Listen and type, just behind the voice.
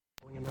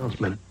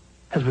announcement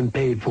has been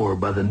paid for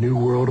by the New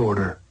World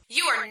Order.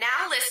 You are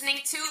now listening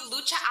to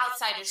Lucha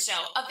Outsiders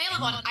Show,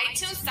 available on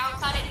iTunes,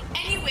 SoundCloud, and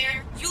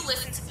anywhere you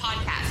listen to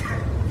podcasts.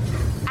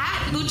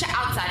 At Lucha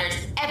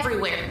Outsiders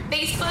everywhere.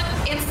 Facebook,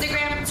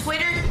 Instagram,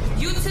 Twitter,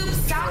 YouTube,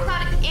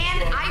 SoundCloud,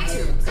 and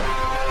iTunes.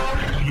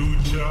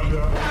 Lucha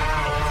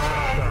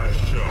Outsiders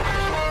Show.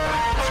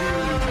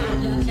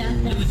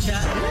 Lucha.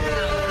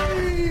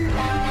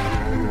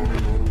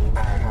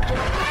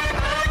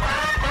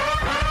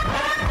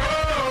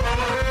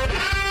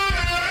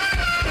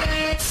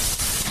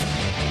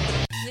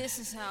 This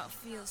is how it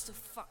feels to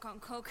fuck on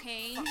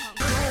cocaine.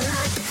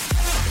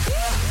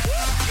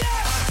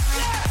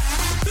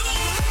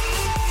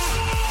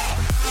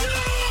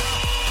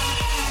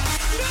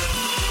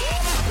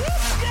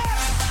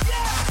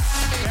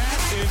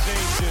 That is a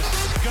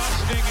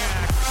disgusting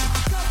act.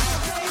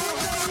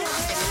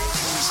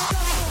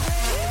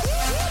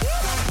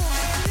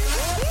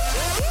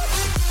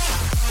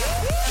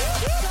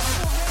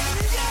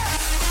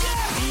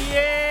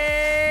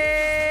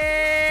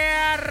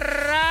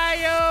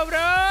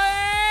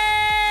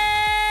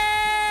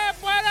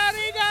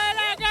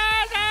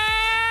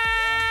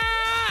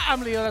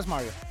 I'm Leo, that's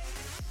Mario.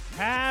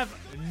 Have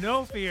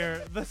no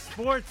fear, the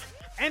sports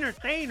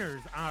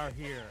entertainers are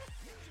here.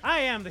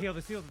 I am the heel,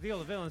 the seal, the deal,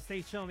 the villain,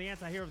 stay chillin', the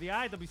anti-hero of the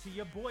IWC,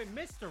 your boy,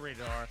 Mr.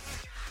 Radar.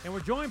 And we're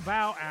joined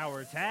by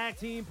our tag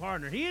team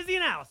partner. He is the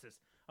analysis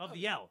of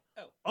the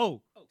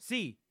LOC.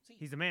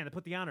 He's the man that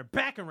put the honor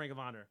back in Ring of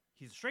Honor.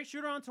 He's a straight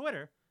shooter on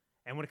Twitter.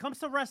 And when it comes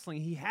to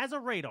wrestling, he has a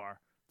radar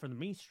for the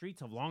mean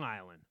streets of Long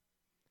Island.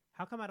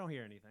 How come I don't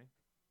hear anything?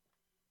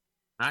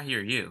 I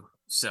hear you,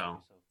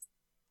 so...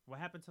 What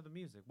happened to the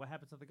music? What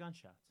happened to the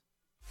gunshots?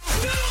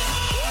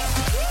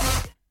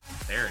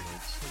 There it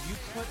is. So you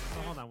put...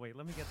 Oh, hold on, wait.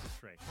 Let me get this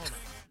straight. Hold on.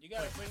 You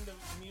gotta bring the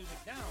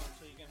music down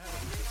so you can have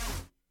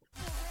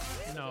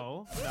it.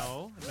 No.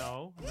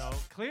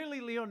 Clearly,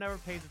 Leo never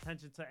pays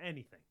attention to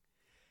anything.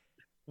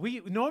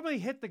 We normally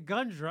hit the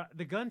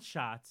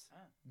gunshots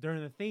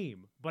during the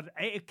theme, but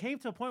it came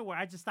to a point where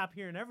I just stopped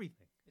hearing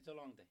everything. It's a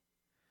long day.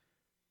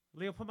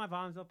 Leo, put my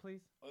volumes up, please.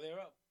 Oh, they're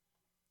up.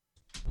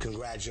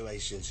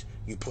 Congratulations,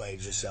 you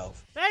played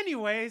yourself.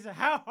 Anyways,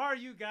 how are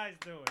you guys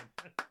doing?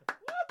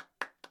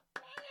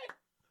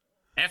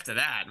 After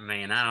that,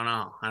 man, I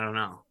don't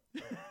know.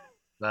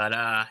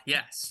 But,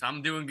 yes,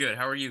 I'm doing good.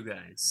 How are you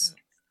guys?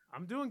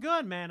 I'm doing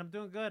good, man. I'm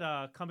doing good.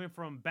 Coming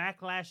from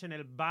Backlash in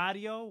El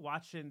Barrio,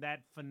 watching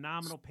that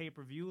phenomenal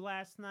pay-per-view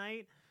last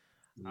night.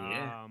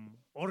 Yeah.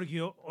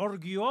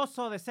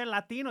 Orgulloso de ser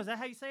Latino. Is that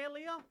how you say it,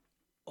 Leo?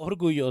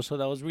 Orgulloso.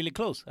 That was really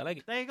close. I like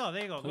it. There you go.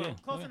 Okay.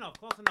 Close enough.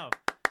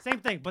 Same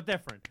thing, but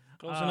different.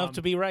 Close enough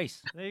to be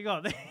rice. There you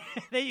go.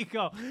 There you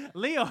go.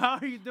 Leo, how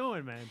are you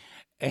doing, man?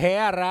 Hey,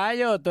 a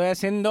rayo, estoy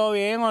haciendo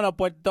bien o no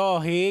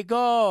Puerto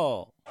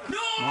Rico. No!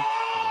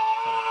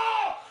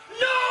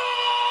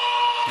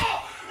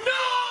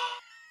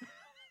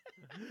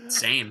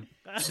 Same.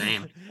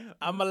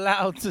 I'm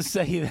allowed to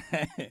say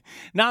that.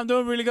 No, I'm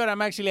doing really good.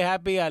 I'm actually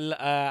happy.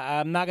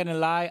 I'm not going to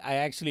lie. I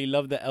actually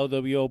love the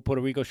LWO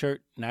Puerto Rico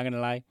shirt. Not going to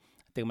lie. I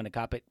think I'm going to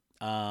cop it.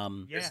 Yeah.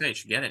 You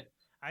should get it.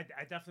 I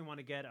definitely want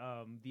to get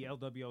the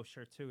LWO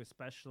shirt too,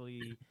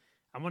 especially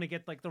I want to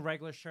get like the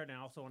regular shirt and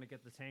I also want to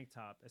get the tank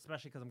top,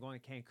 especially because I'm going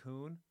to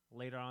Cancun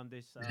later on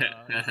this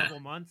couple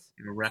months.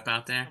 You gonna rep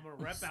out there? I'm going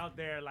to rep out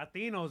there.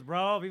 Latinos,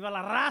 bro. Viva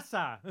la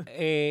raza.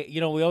 We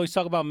always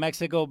talk about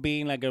Mexico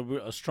being like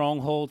a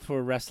stronghold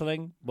for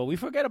wrestling, but we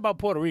forget about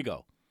Puerto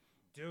Rico.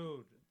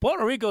 Dude.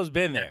 Puerto Rico's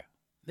been there.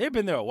 They've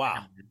been there a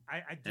while.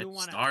 I do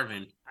want to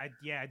starving. I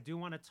do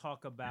want to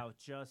talk about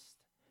just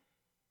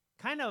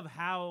kind of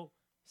how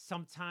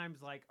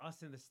sometimes like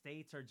us in the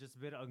States are just a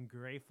bit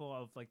ungrateful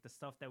of like the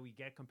stuff that we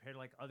get compared to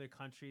like other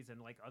countries and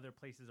like other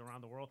places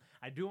around the world.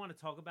 I do want to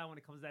talk about when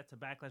it comes to that to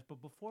Backlash,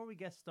 but before we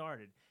get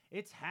started,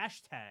 it's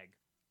hashtag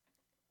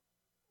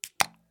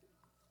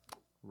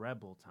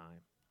Rebel time.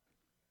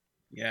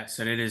 Yes,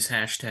 and it is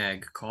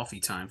hashtag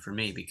coffee time for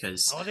me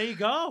because there you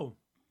go.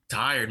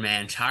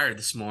 Tired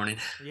this morning.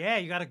 Yeah,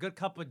 you got a good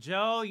cup of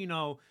Joe,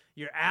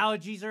 your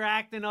allergies are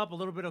acting up, a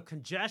little bit of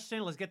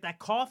congestion. Let's get that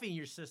coffee in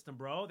your system,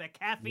 bro. That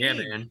caffeine. Yeah,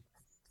 man.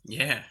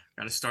 Yeah,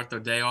 got to start the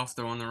day off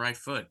on the right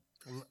foot.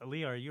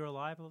 Leo, are you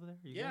alive over there?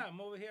 Yeah, I'm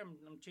over here.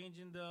 I'm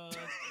changing the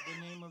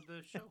name of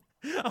the show.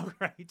 All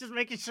right, just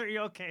making sure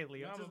you're okay,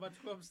 Leo. No, I'm about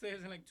to go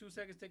upstairs in like 2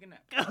 seconds, take a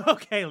nap.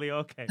 Okay, Leo,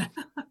 okay.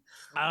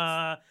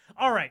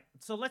 All right,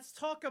 so let's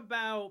talk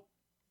about...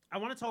 I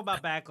want to talk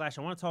about Backlash.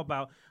 I want to talk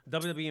about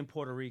WWE in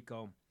Puerto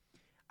Rico.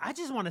 I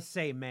just want to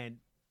say, man,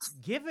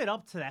 give it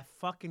up to that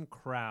fucking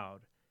crowd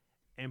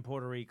in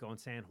Puerto Rico and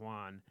San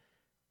Juan.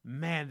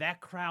 Man,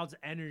 that crowd's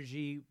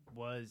energy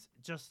was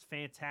just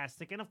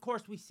fantastic. And, of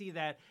course, we see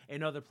that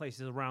in other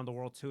places around the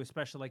world, too,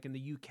 especially like in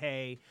the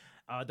UK.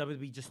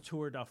 WWE just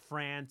toured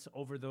France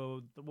over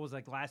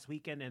last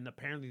weekend, and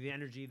apparently the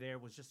energy there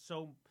was just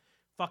so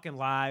fucking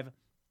live.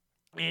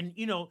 And,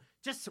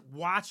 just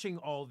watching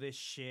all this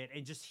shit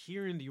and just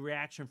hearing the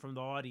reaction from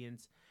the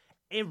audience,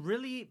 it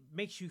really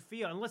makes you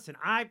feel. And listen,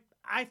 I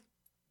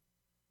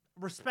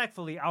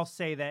respectfully, I'll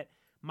say that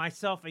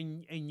myself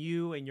and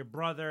you and your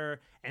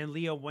brother and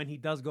Leo, when he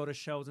does go to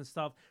shows and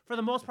stuff, for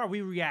the most part,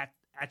 we react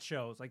at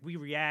shows. Like, we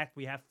react,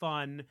 we have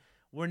fun.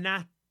 We're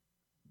not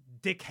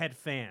dickhead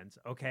fans,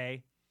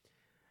 okay?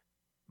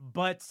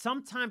 But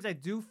sometimes I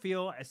do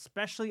feel,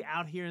 especially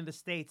out here in the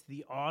States,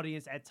 the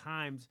audience at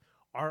times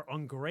are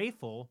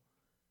ungrateful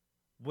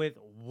with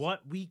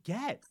what we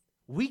get.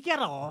 We get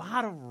a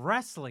lot of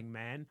wrestling,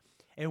 man.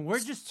 And we're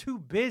just too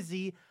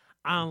busy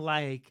on,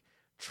 like,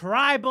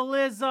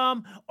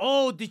 tribalism.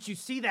 Oh, did you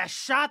see that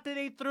shot that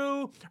they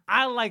threw?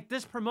 I like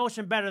this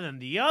promotion better than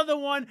the other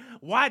one.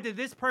 Why did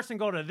this person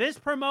go to this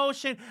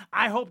promotion?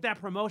 I hope that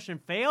promotion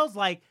fails.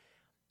 Like,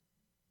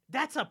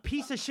 that's a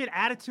piece of shit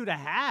attitude to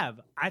have.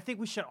 I think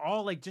we should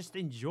all, like, just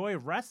enjoy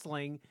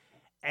wrestling.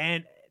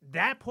 And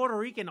that Puerto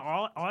Rican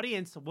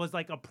audience was,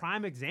 like, a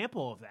prime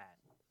example of that.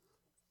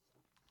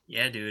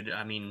 Yeah, dude.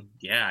 I mean,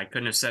 yeah, I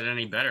couldn't have said it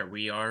any better.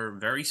 We are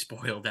very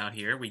spoiled out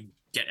here. We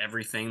get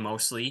everything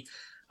mostly.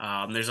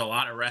 There's a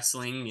lot of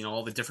wrestling, you know,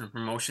 all the different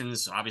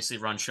promotions obviously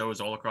run shows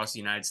all across the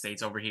United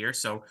States over here.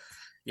 So,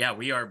 yeah,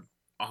 we are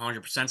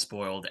 100%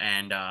 spoiled.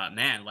 And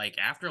man, like,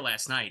 after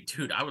last night,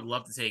 dude, I would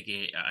love to take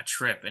a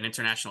trip, an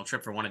international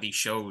trip for one of these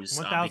shows.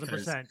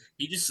 1,000%.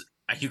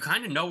 You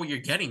kind of know what you're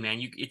getting, man.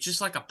 It's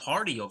just like a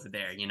party over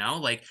there, you know?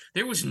 Like,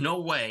 there was no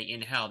way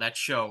in hell that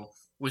show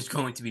was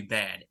going to be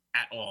bad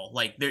at all.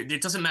 Like,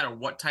 it doesn't matter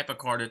what type of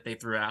card that they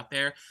threw out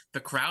there. The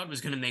crowd was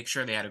going to make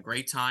sure they had a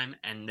great time,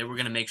 and they were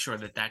going to make sure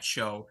that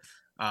show,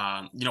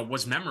 you know,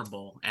 was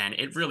memorable. And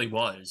it really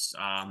was.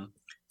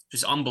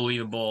 Just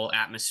unbelievable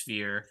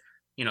atmosphere.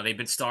 You know, they've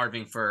been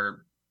starving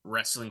for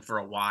wrestling for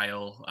a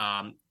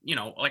while, you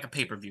know, like a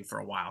pay-per-view for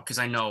a while. Because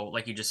I know,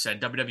 like you just said,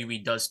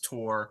 WWE does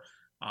tour,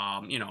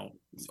 you know,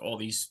 all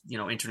these, you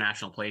know,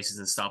 international places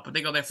and stuff. But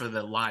they go there for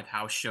the live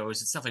house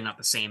shows. It's definitely not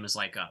the same as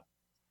like a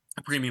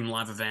premium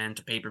live event,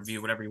 a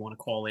pay-per-view, whatever you want to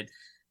call it.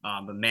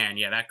 But man,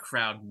 yeah, that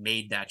crowd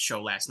made that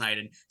show last night.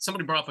 And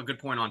somebody brought up a good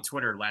point on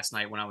Twitter last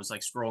night when I was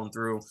like scrolling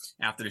through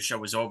after the show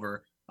was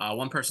over.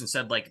 One person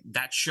said, like,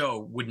 that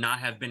show would not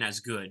have been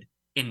as good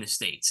in the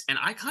States. And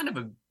I kind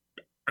of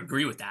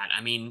agree with that.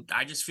 I mean,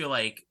 I just feel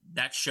like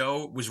that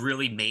show was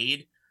really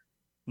made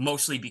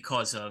mostly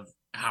because of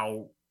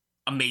how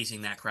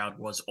amazing that crowd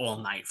was all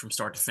night from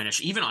start to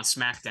finish, even on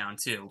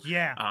SmackDown too.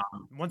 Yeah,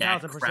 1,000%.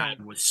 That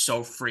crowd was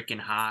so freaking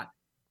hot.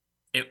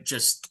 It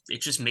just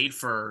made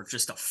for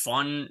just a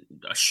fun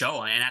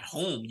show. And at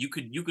home, you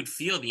could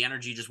feel the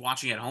energy just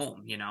watching at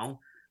home, you know?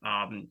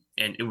 And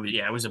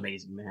it was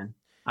amazing, man.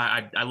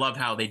 I love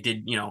how they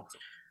did,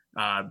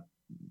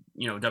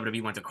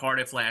 WWE went to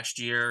Cardiff last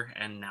year,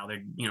 and now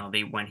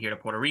they went here to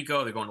Puerto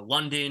Rico. They're going to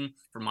London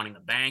for Money in the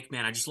Bank.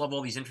 Man, I just love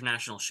all these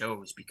international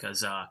shows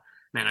because,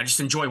 man, I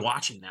just enjoy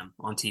watching them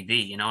on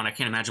TV, you know, and I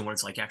can't imagine what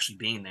it's like actually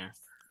being there.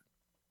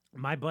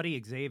 My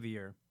buddy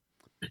Xavier,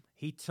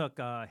 he took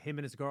him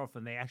and his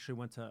girlfriend. They actually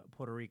went to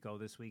Puerto Rico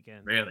this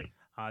weekend. Really?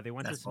 They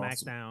went That's to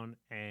SmackDown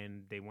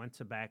and they went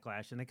to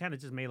Backlash, and they kind of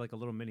just made like a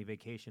little mini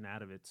vacation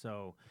out of it.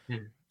 So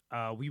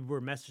we were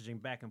messaging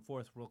back and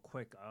forth real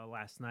quick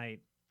last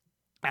night.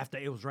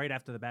 It was right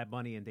after the Bad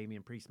Bunny and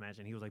Damian Priest match,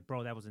 and he was like,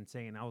 "Bro, that was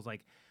insane." I was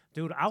like,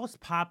 "Dude, I was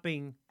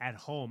popping at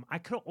home. I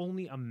could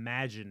only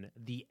imagine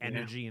the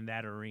energy in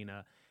that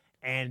arena."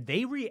 And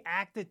they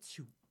reacted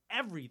to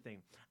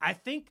everything. I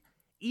think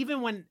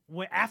even when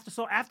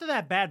after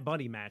that Bad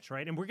Bunny match,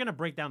 right? And we're gonna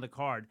break down the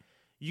card.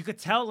 You could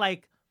tell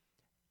like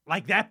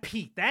that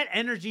peaked. That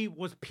energy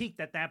was peaked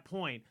at that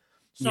point.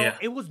 So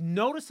it was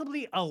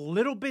noticeably a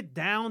little bit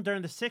down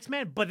during the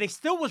 6-man, but they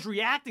still was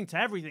reacting to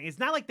everything. It's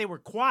not like they were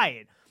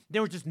quiet. They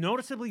were just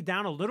noticeably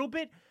down a little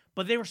bit,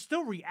 but they were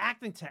still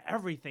reacting to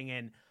everything.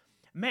 And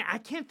man, I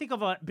can't think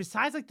of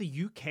besides like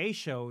the UK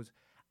shows,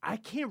 I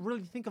can't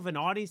really think of an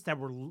audience that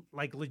were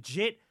like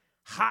legit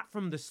hot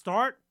from the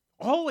start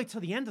all the way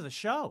to the end of the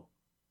show.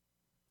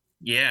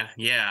 Yeah.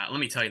 Let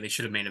me tell you, they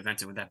should have main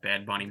evented with that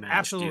Bad Bunny match.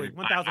 Absolutely,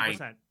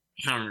 1,000%. I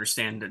don't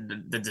understand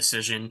the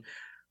decision.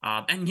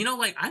 And you know,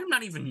 like, I don't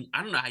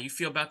know how you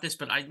feel about this,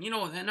 but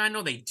and I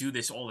know they do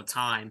this all the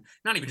time.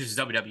 Not even just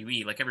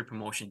WWE, like every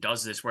promotion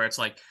does this, where it's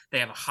like they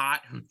have a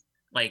hot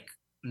like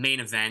main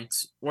event,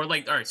 or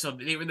like, all right, so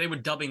they were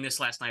dubbing this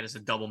last night as a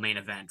double main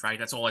event, right?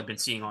 That's all I've been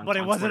seeing on. But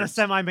it wasn't Twitter. A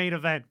semi-main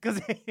event,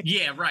 because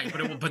yeah, right.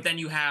 But then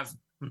you have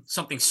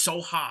something so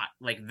hot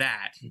like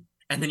that,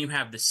 and then you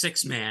have the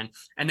 6-man,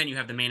 and then you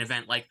have the main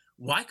event. Like,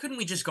 why couldn't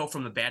we just go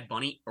from the Bad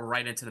Bunny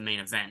right into the main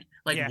event?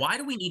 Like, why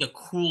do we need a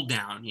cool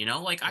down, you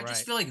know? Like, I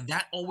just feel like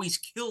that always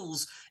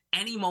kills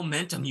any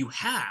momentum you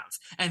have.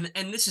 And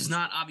this is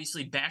not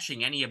obviously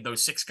bashing any of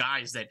those 6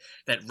 guys that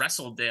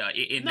wrestled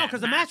in no, that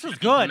because the match was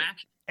good.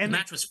 The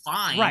match was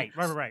fine. Right.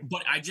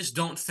 But I just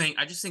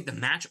think the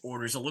match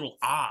order is a little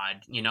odd,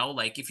 you know?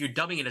 Like, if you're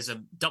dubbing it as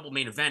a double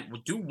main event,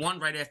 we'll do one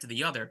right after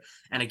the other.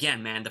 And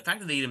again, man, the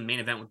fact that they did a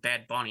main event with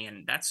Bad Bunny,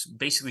 and that's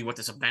basically what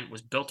this event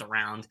was built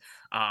around,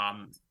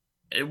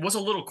 it was a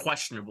little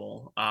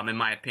questionable, in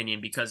my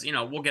opinion, because, you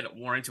know, we'll get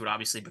more into it,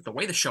 obviously, but the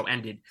way the show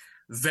ended,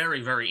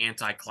 very, very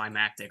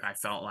anticlimactic, I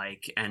felt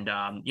like. And,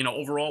 you know,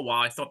 overall,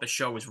 while I thought the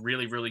show was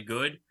really, really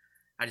good,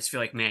 I just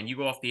feel like, man, you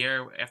go off the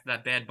air after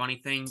that Bad Bunny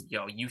thing,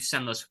 you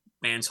send those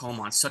fans home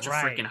on such a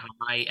Right. freaking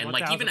high, and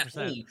like even at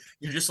 1000%. home,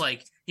 you're just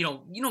like,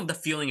 the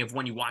feeling of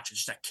when you watch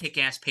just a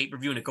kick-ass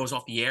pay-per-view and it goes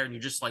off the air, and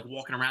you're just like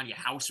walking around your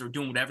house or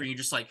doing whatever, and you're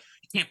just like,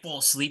 you can't fall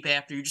asleep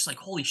after. You're just like,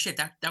 holy shit,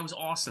 that was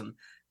awesome.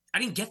 I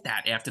didn't get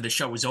that after the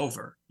show was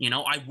over.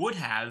 I would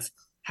have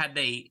had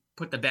they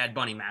put the Bad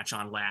Bunny match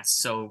on last.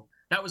 So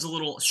that was a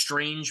little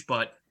strange,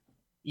 but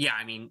yeah,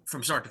 I mean,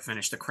 from start to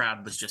finish, the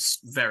crowd was just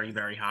very,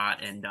 very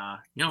hot, and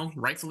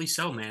rightfully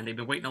so, man. They've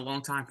been waiting a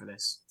long time for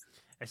this.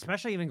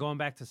 Especially even going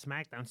back to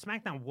SmackDown.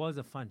 SmackDown was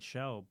a fun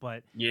show,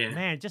 but Yeah,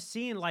 man, just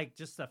seeing like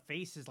just the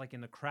faces like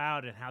in the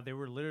crowd and how they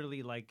were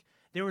literally like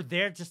they were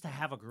there just to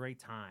have a great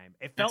time.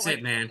 It felt that's like,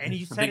 it, man. and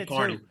you A said big it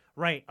party. too,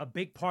 right? A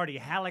big party.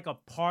 It had like a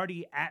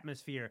party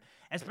atmosphere,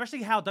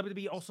 especially how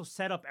WWE also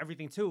set up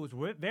everything too. It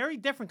was very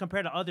different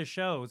compared to other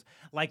shows.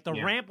 Like the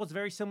Yeah. ramp was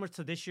very similar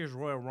to this year's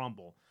Royal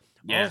Rumble.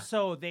 Yeah.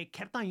 Also, they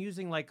kept on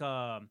using like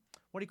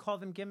what do you call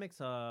them gimmicks?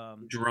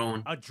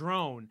 Drone. A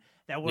drone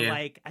that were Yeah.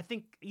 like, I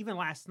think even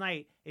last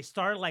night it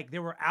started like they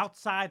were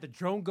outside. The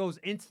drone goes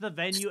into the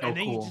venue, So and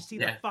then you cool. just see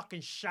Yeah. the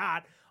fucking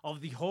shot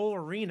of the whole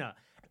arena.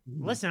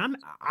 Mhm. Listen,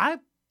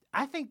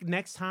 I think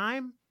next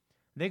time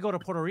they go to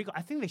Puerto Rico,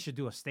 I think they should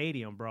do a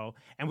stadium, bro.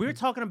 And we were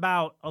talking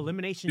about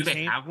elimination. Do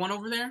they have one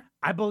over there?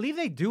 I believe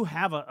they do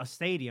have a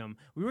stadium.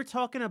 We were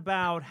talking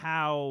about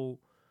how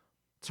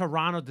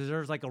Toronto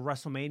deserves like a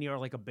WrestleMania or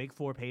like a Big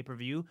Four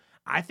pay-per-view.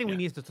 I think we Yeah.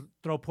 need to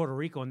throw Puerto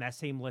Rico in that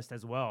same list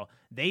as well.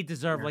 They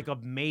deserve Yeah. like a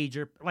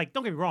major, like,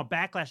 don't get me wrong,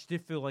 Backlash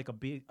did feel like a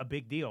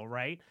big deal,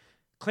 right?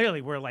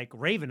 Clearly we're like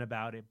raving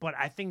about it, but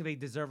I think they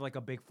deserve like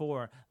a Big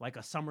Four, like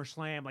a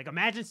SummerSlam. Like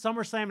imagine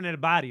SummerSlam in a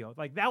Barrio.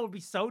 Like that would be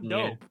so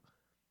dope.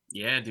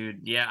 Yeah,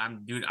 dude. Yeah,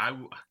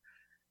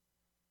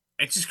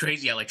 it's just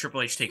crazy how like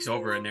Triple H takes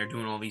over and they're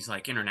doing all these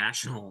like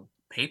international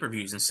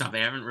pay-per-views and stuff. They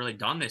haven't really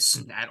done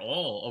this at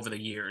all over the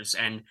years.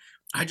 And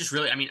I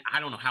mean, I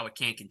don't know how it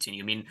can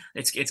continue. I mean,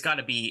 it's got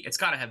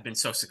to have been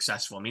so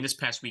successful. I mean, this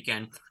past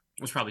weekend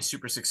was probably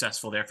super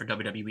successful there for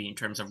WWE in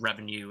terms of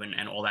revenue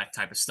and all that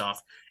type of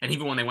stuff. And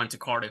even when they went to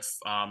Cardiff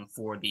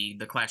for the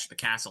Clash of the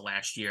Castle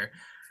last year,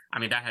 I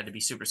mean, that had to be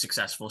super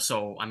successful.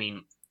 So, I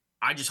mean,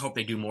 I just hope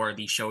they do more of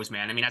these shows,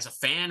 man. I mean, as a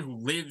fan who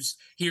lives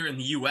here in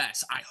the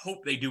U.S., I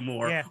hope they do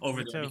more Yeah, over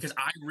me there too. because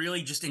I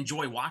really just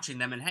enjoy watching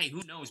them. And hey,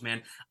 who knows,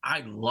 man?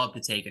 I'd love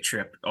to take a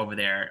trip over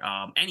there,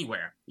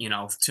 anywhere,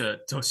 to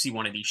see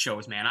one of these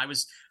shows, man.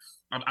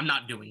 I'm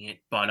not doing it,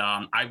 but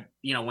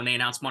when they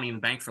announced Money in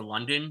the Bank for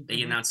London, they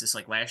Mhm. announced this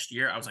like last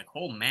year. I was like,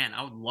 oh man,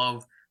 I would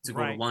love to go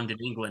Right. to London,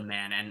 England,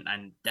 man,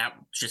 and that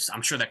just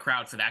I'm sure that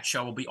crowd for that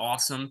show will be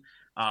awesome.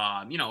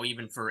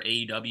 Even for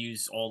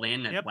AEW's All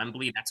In at Yep.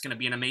 Wembley, that's going to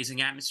be an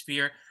amazing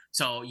atmosphere.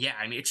 So yeah,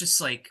 I mean, it's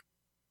just like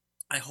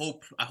I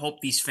hope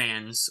these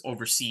fans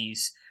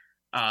overseas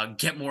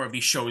get more of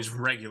these shows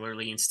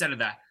regularly instead of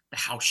the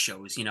house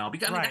shows. Because I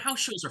mean, Right. the house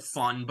shows are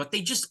fun, but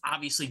they just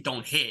obviously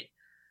don't hit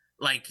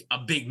like a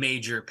big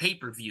major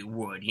pay-per-view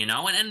would,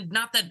 and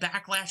not that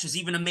Backlash is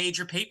even a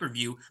major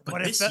pay-per-view, but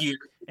But this year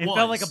it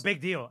felt like a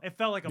big deal. It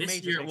felt like a this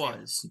major year big it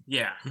was.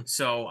 Yeah.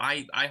 So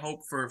I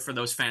hope for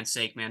those fans'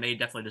 sake, man, they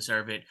definitely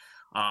deserve it.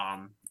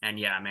 And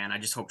yeah, man, I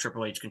just hope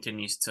Triple H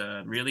continues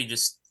to really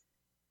just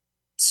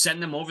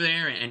send them over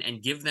there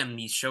and give them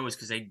these shows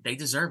because they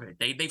deserve it.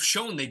 They've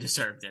shown they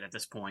deserved it at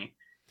this point.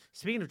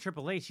 Speaking of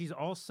Triple H, he's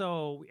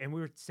also, and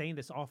we were saying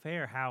this off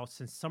air, how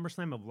since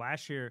SummerSlam of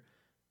last year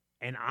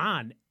and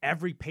on,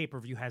 every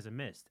pay-per-view hasn't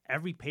missed.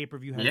 Every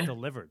pay-per-view has Yeah.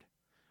 delivered.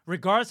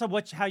 Regardless of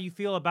how you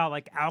feel about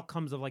like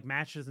outcomes of like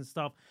matches and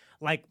stuff,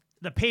 like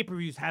the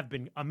pay-per-views have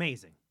been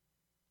amazing.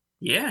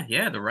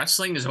 Yeah, the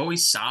wrestling is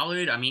always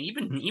solid. I mean,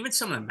 even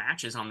some of the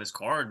matches on this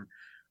card,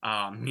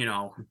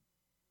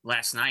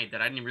 last night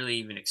that I didn't really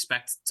even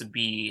expect to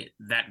be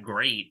that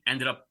great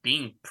ended up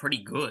being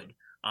pretty good.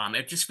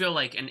 It just feel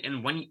like,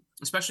 and when,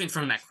 especially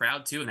from that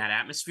crowd too, and that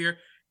atmosphere,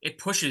 it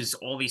pushes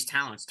all these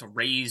talents to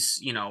raise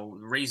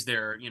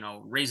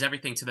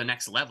everything to the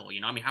next level.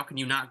 I mean, how can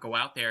you not go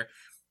out there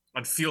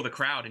and feel the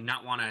crowd and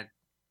not want to,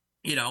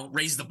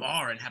 raise the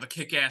bar and have a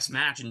kick-ass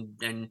match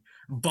and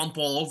bump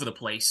all over the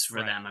place for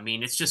Right. them. I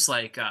mean, it's just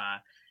like,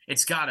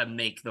 it's got to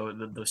make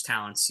those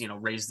talents,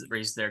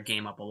 raise their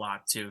game up a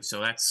lot too. So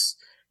that's,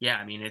 yeah,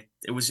 I mean,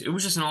 it was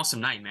just an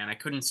awesome night, man. I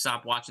couldn't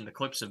stop watching the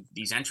clips of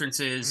these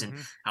entrances and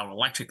how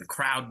electric the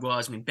crowd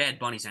was. I mean, Bad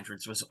Bunny's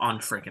entrance was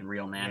unfreaking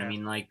real, man. Yeah. I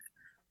mean, like,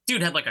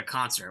 dude had like a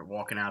concert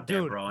walking out there,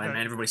 Dude, bro, and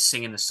everybody's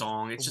singing the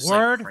song. It's just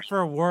word like crazy.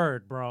 for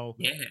word, bro.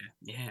 Yeah,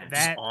 That-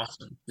 just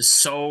awesome. Just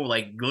so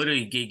like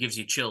literally gives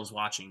you chills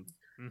watching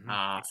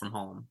Mhm. from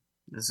home.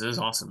 This is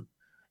awesome.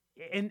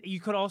 And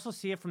you could also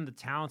see it from the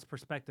talent's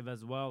perspective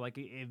as well. Like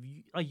if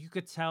you, like you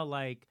could tell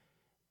like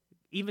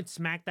even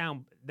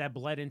SmackDown that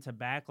bled into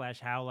Backlash,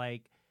 how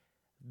like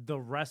the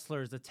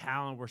wrestlers, the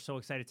talent were so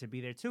excited to be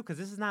there too, because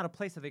this is not a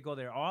place that they go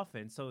there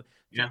often. So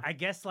Yeah. I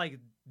guess like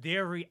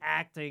they're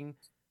reacting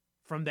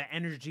from the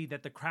energy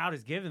that the crowd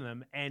is giving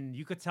them, and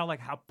you could tell like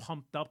how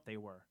pumped up they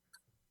were.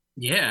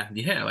 Yeah,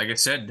 yeah. Like I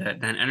said,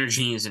 that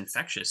energy is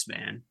infectious,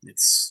 man.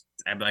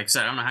 Like I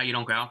said, I don't know how you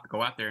don't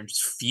go out there and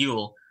just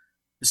feel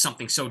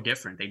something so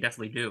different. They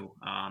definitely do.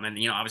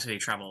 And obviously they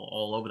travel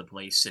all over the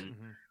place, and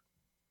Mhm.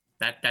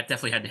 that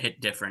definitely had to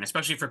hit different,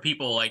 especially for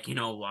people like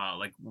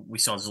like we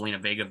saw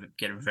Zelina Vega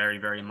get very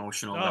very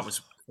emotional. That Oh,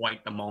 was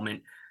quite the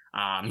moment.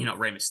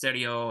 Rey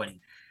Mysterio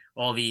and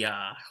all the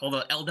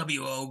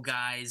LWO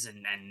guys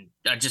and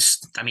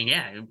just I mean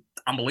yeah,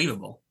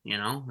 unbelievable.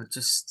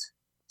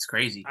 It's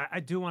crazy.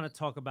 I do want to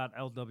talk about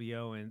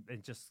LWO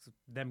and just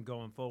them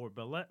going forward,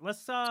 but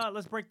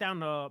let's break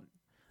down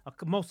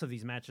most of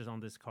these matches on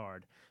this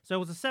card. So it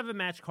was a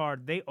 7-match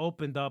card. They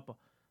opened up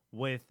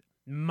with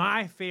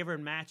my favorite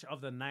match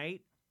of the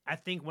night. I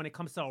think when it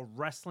comes to a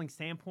wrestling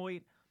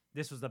standpoint,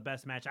 this was the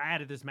best match. I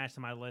added this match to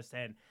my list,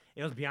 and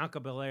it was Bianca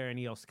Belair and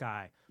Io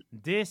Sky.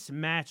 This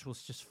match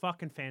was just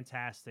fucking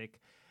fantastic.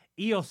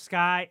 Io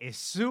Sky is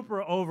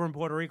super over in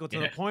Puerto Rico to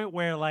the point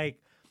where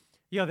like,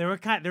 yo, there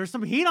was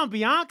some heat on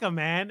Bianca,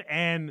 man,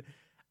 and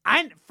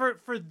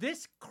for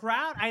this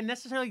crowd, I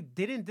necessarily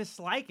didn't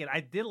dislike it.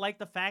 I did like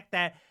the fact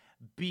that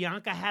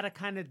Bianca had to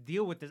kind of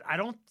deal with this. I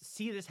don't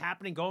see this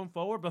happening going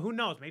forward, but who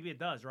knows? Maybe it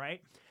does,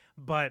 right?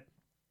 But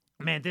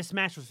man, this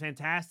match was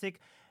fantastic.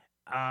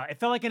 It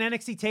felt like an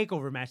NXT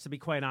takeover match, to be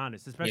quite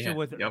honest, especially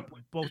with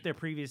both their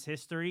previous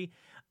history.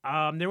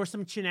 There were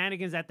some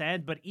shenanigans at the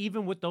end, but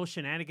even with those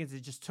shenanigans,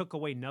 it just took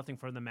away nothing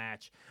from the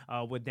match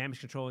with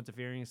Damage Control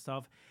interfering and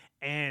stuff.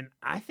 And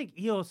I think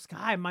Io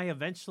Sky might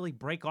eventually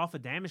break off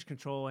of Damage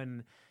Control,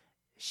 and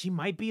she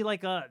might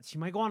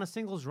go on a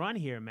singles run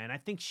here, man. I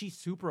think she's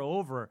super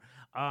over.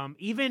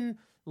 Even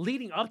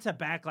leading up to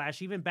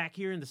Backlash, even back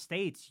here in the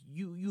States,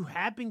 you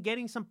have been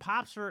getting some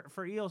pops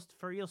for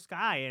Io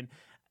Sky, and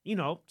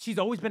she's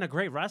always been a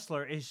great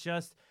wrestler. It's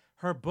just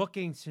her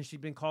booking since she's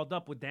been called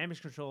up with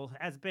Damage Control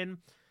has been,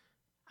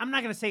 I'm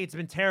not going to say it's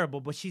been terrible,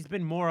 but she's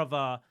been more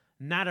of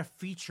not a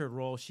featured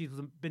role. She's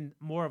been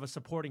more of a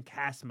supporting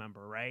cast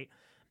member, right?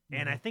 Mm-hmm.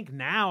 And I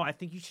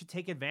think you should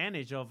take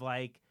advantage of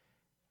like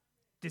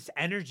this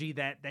energy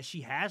that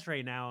she has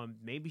right now, and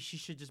maybe she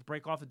should just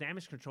break off the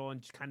Damage Control and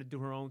just kind of do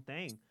her own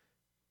thing.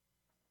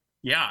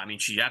 Yeah, I mean,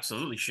 she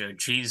absolutely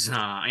should. She's,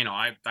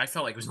 I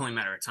felt like it was only a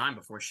matter of time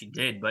before she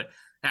did, but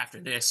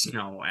after this,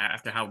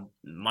 after how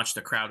much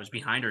the crowd was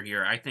behind her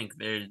here, I think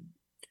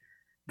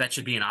that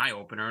should be an eye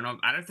opener. And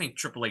I don't think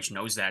Triple H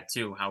knows that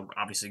too, how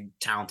obviously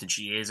talented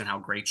she is and how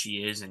great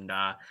she is. And,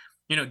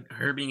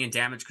 her being in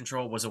Damage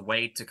Control was a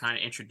way to kind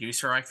of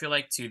introduce her, I feel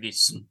like, to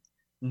this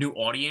new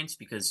audience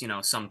because,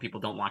 some people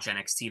don't watch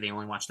NXT. They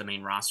only watch the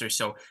main roster.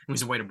 So it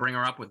was a way to bring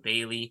her up with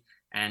Bayley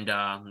and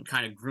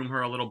kind of groom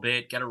her a little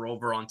bit, get her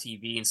over on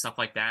TV and stuff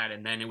like that.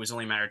 And then it was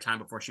only a matter of time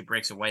before she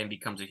breaks away and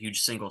becomes a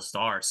huge single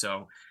star.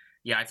 So,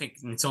 yeah, I think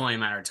it's only a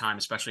matter of time,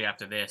 especially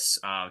after this.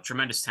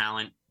 Tremendous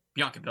talent.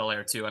 Bianca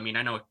Belair, too. I mean,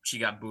 I know she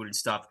got booed and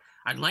stuff.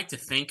 I'd like to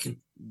think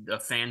the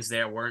fans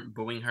there weren't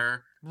booing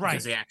her. Right.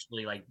 Because they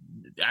actually,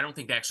 I don't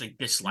think they actually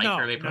dislike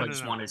her. They probably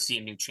just wanted to see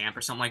a new champ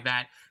or something like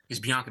that. Because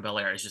Bianca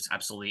Belair is just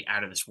absolutely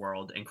out of this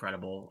world,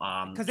 incredible.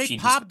 Because they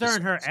popped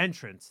during her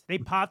entrance. They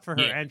popped for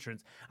her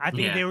entrance. I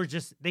think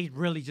they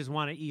really just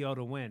wanted Io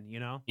to win,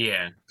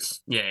 Yeah.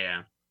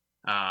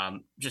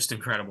 Just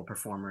incredible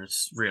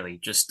performers, really.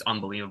 Just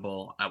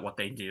unbelievable at what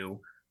they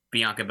do.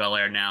 Bianca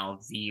Belair now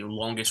the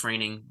longest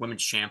reigning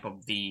women's champ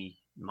of the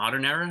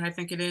modern era, I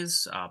think it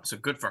is. So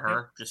good for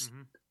her. Just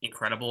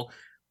incredible.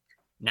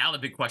 Now the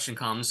big question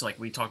comes, like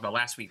we talked about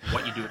last week,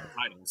 what you do with the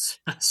titles.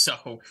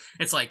 So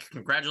it's like,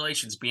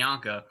 congratulations,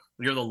 Bianca.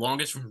 You're the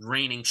longest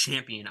reigning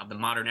champion of the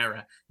modern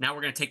era. Now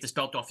we're going to take this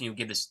belt off you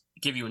and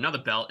give you another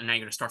belt, and now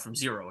you're going to start from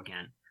zero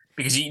again.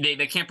 Because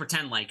they can't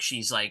pretend like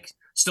she's like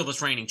still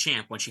this reigning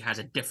champ when she has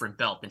a different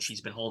belt than she's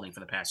been holding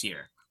for the past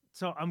year.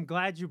 So I'm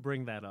glad you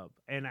bring that up,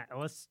 and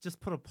let's just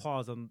put a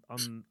pause on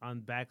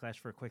Backlash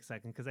for a quick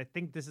second, because I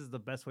think this is the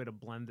best way to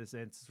blend this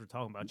in since we're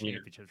talking about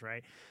championships,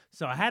 right?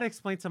 So I had to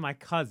explain to my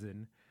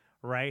cousin,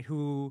 right,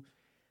 who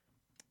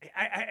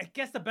I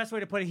guess the best way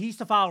to put it, he used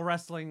to follow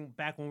wrestling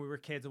back when we were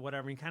kids or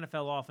whatever, and he kind of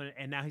fell off,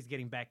 and now he's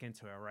getting back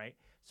into it, right?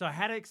 So I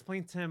had to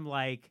explain to him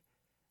like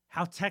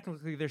how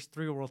technically there's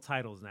 3 world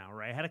titles now,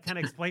 right? I had to kind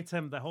of explain to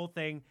him the whole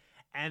thing,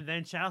 and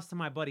then shouts to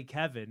my buddy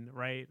Kevin,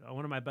 right,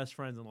 one of my best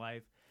friends in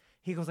life.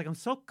 He goes like, I'm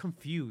so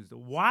confused.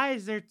 Why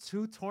is there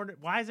a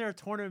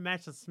tournament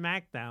match of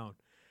SmackDown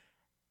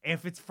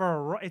if it's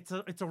for it's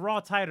a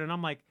Raw title? And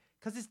I'm like,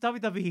 because it's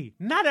WWE.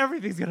 Not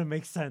everything's gonna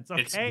make sense,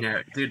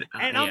 okay? Dude,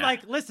 and I'm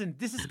like, listen,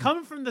 this is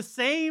coming from the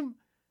same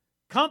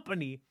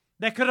company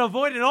that could have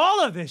avoided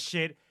all of this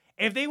shit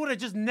if they would have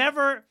just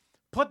never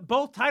put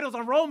both titles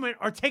on Roman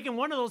or taken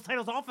one of those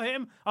titles off of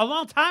him a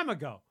long time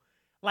ago.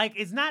 Like,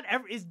 it's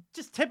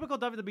just typical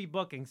WWE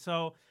booking.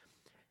 So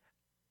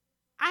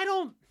I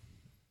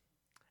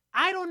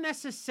don't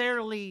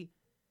necessarily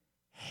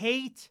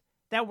hate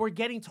that we're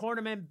getting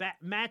tournament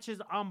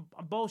matches on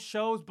both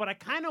shows, but I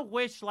kind of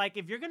wish, like,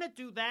 if you're going to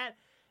do that,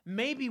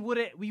 maybe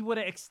we would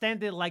have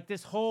extended, like,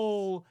 this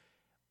whole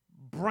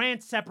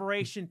brand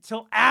separation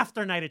till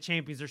after Night of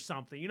Champions or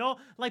something,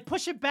 like,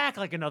 push it back,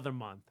 like, another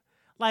month.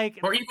 Like,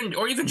 or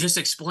even just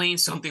explain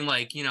something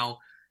like,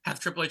 have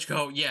Triple H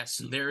go,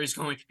 yes, there is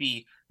going to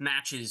be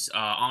matches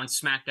on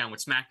SmackDown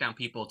with SmackDown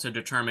people to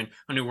determine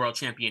a new world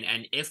champion,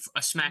 and if a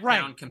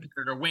SmackDown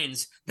competitor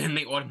wins, then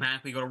they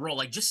automatically go to Raw.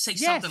 Like, just say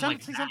something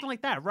like that. Something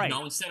like that, right?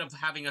 Instead of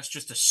having us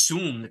just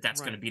assume that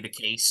that's going to be the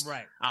case.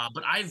 Right.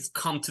 But I've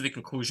come to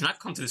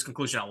this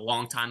conclusion a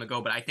long time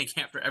ago, but I think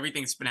after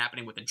everything that's been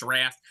happening with the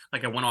draft,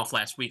 like I went off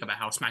last week about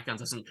how SmackDown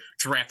doesn't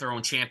draft their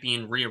own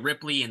champion, Rhea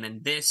Ripley, and then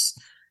this,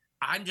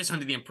 I'm just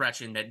under the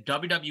impression that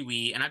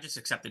WWE, and I've just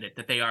accepted it,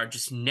 that they are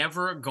just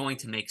never going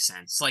to make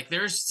sense. Like,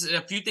 there's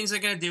a few things they're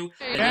going to do.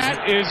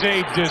 That is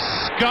a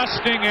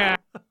disgusting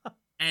act.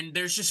 And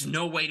there's just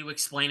no way to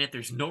explain it.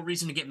 There's no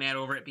reason to get mad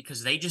over it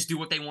because they just do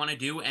what they want to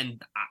do.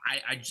 And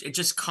it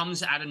just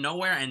comes out of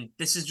nowhere. And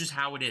this is just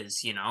how it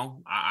is,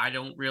 I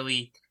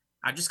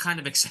just kind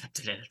of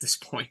accepted it at this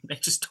point. They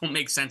just don't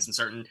make sense in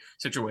certain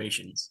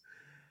situations.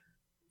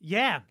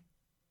 Yeah.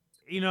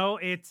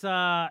 It's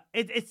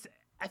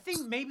I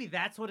think maybe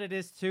that's what it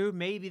is too.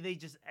 Maybe they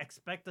just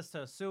expect us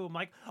to assume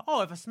like,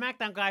 oh, if a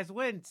SmackDown guys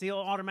wins, he'll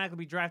automatically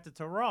be drafted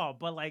to Raw.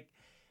 But like,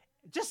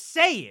 just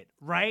say it,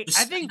 right?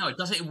 I think no, it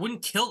doesn't. It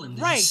wouldn't kill him.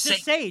 Right,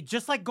 just say it.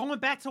 Just like going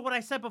back to what I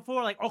said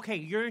before, like, okay,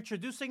 you're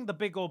introducing the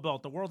big gold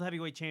belt, the World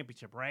Heavyweight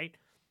Championship, right?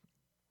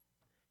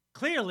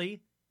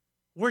 Clearly,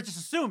 we're just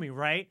assuming,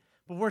 right?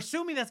 But we're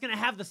assuming that's going to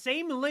have the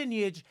same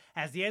lineage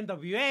as the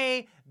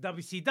NWA,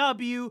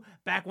 WCW,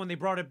 back when they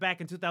brought it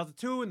back in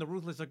 2002 in the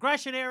Ruthless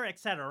Aggression era,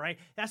 etc., right?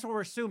 That's what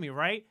we're assuming,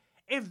 right?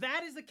 If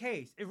that is the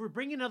case, if we're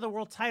bringing another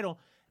world title,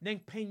 then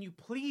can you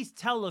please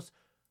tell us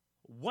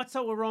what's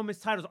up with Roman's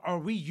titles? Are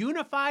we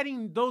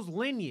unifying those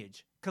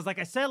lineage? Because like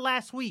I said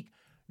last week,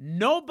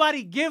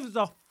 nobody gives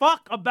a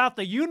fuck about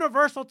the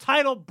Universal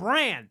title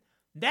brand.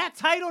 That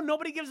title,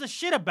 nobody gives a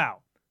shit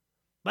about.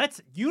 Let's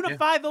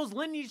unify those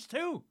lineage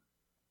too.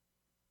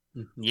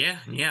 Yeah.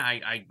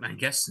 I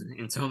guess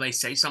until they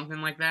say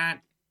something like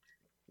that,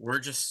 we're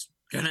just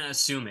gonna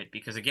assume it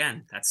because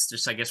again, that's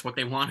just I guess what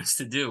they want us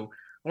to do,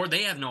 or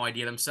they have no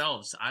idea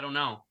themselves. I don't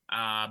know.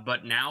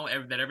 But now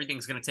that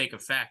everything's gonna take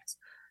effect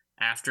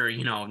after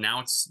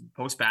now it's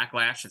post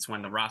Backlash. It's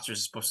when the roster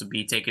is supposed to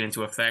be taken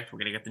into effect. We're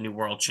gonna get the new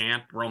world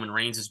champ. Roman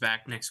Reigns is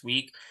back next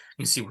week. You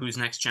can see who's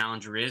next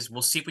challenger is.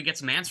 We'll see if we get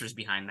some answers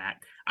behind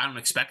that. I don't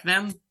expect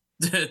them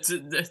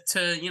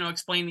to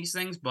explain these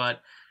things,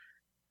 but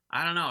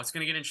I don't know. It's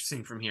going to get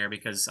interesting from here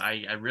because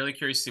I'm really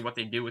curious to see what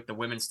they do with the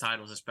women's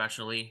titles,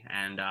 especially.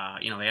 And,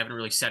 they haven't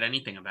really said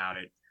anything about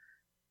it.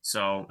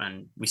 So,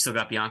 and we still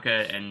got Bianca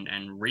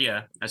and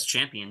Rhea as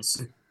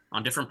champions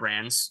on different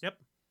brands. Yep.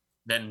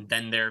 Than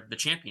they're the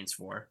champions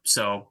for.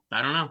 So,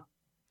 I don't know.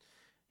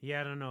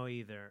 Yeah, I don't know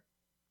either.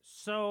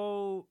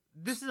 So,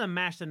 this is a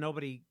match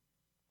that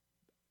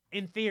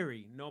in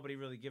theory, nobody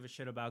really give a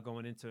shit about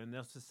going into. And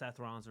this is Seth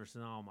Rollins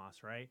versus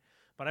Omos, right?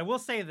 But I will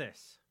say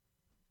this.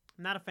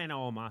 I'm not a fan of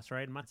Omos,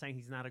 right? I'm not saying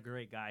he's not a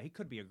great guy. He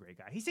could be a great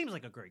guy. He seems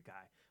like a great guy,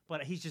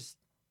 but he's just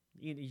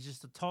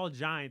a tall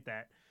giant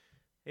that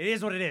it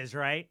is what it is,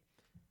 right?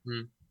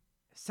 Mm.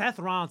 Seth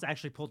Rollins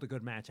actually pulled a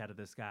good match out of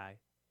this guy.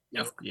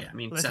 Yeah, I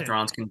mean, Seth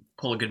Rollins can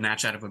pull a good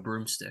match out of a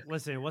broomstick.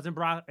 Listen, it wasn't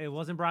Brock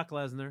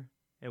Lesnar.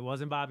 It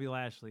wasn't Bobby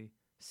Lashley.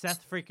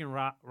 Seth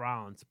freaking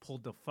Rollins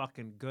pulled the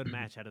fucking good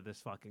match out of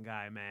this fucking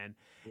guy, man.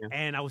 Yeah.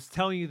 And I was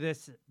telling you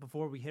this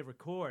before we hit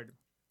record.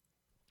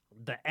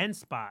 The end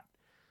spot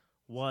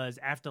was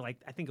after I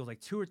think it was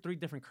 2 or 3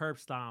 different curb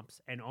stomps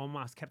and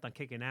Omos kept on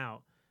kicking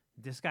out.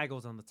 This guy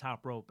goes on the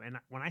top rope. And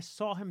when I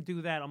saw him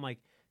do that, I'm like,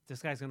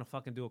 this guy's going to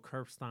fucking do a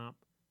curb stomp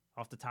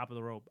off the top of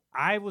the rope.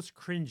 I was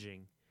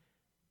cringing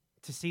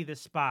to see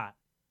this spot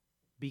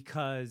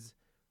because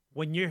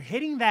when you're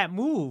hitting that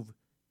move,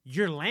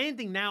 you're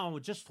landing now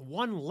with just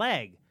one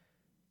leg.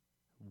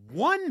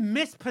 One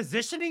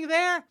mispositioning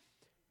there,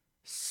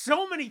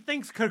 so many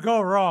things could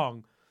go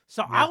wrong.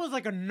 So I was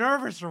like a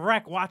nervous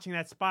wreck watching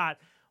that spot.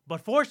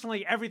 But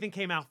fortunately, everything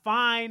came out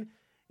fine.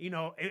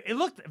 It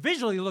looked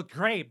visually looked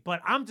great, but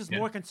I'm just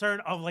more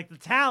concerned of the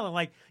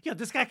talent.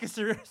 This guy could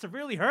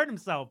severely hurt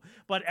himself.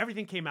 But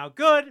everything came out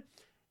good.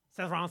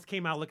 Seth Rollins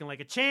came out looking like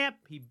a champ.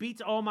 He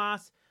beats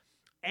Omos.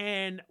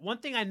 And one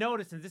thing I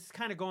noticed, and this is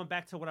kind of going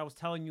back to what I was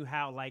telling you,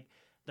 how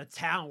the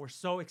talent were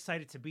so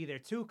excited to be there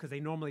too, because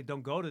they normally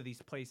don't go to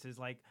these places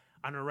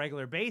on a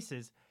regular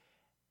basis.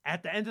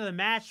 At the end of the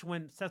match,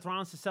 when Seth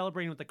Rollins is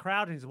celebrating with the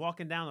crowd and he's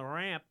walking down the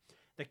ramp,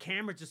 the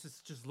camera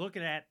is just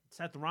looking at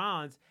Seth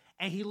Rollins,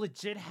 and he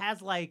legit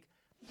has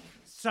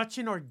such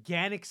an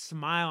organic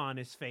smile on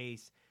his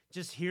face.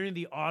 Just hearing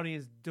the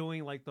audience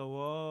doing the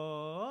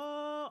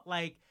whoa,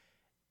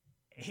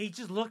 he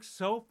just looks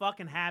so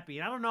fucking happy.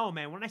 And I don't know,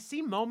 man. When I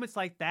see moments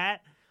like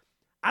that,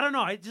 I don't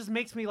know. It just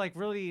makes me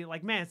really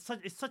man.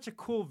 It's such a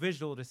cool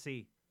visual to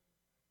see.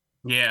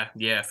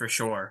 Yeah, for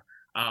sure.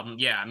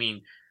 I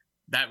mean,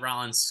 that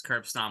Rollins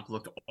curb stomp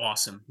looked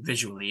awesome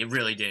visually. It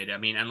really did. I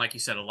mean, and like you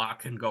said, a lot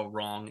can go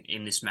wrong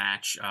in this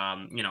match.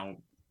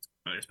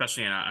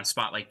 Especially in a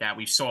spot like that.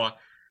 We saw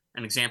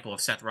an example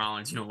of Seth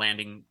Rollins,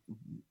 landing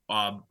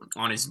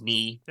on his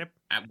knee Yep.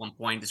 at one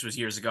point. This was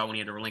years ago when he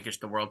had to relinquish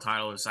the world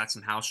title. It was at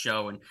some house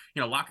show, and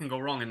a lot can go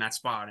wrong in that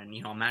spot. And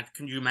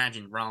can you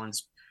imagine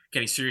Rollins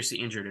getting seriously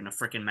injured in a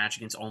freaking match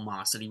against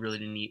Omos that he really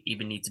didn't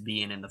even need to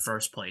be in the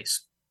first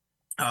place?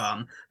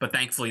 But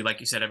thankfully, like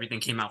you said, everything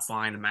came out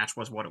fine. The match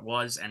was what it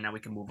was, and now we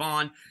can move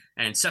on.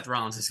 And Seth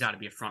Rollins has got to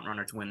be a front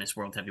runner to win this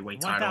World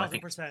Heavyweight title. I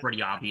think it's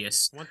pretty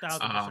obvious.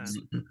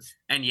 1,000%.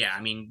 And yeah,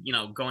 I mean,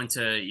 going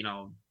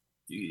to,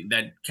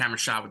 that camera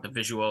shot with the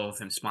visual of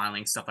him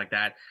smiling, stuff like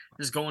that.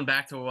 Just going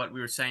back to what we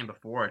were saying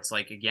before, it's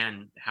like,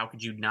 again, how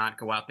could you not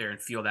go out there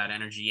and feel that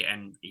energy?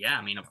 And yeah,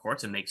 I mean, of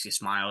course, it makes you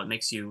smile. It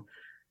makes you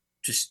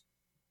just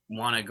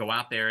want to go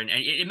out there, and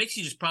it makes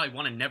you just probably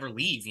want to never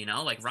leave,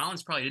 like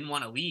Rollins probably didn't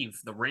want to leave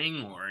the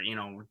ring or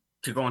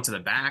to go into the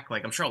back.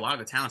 Like I'm sure a lot of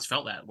the talents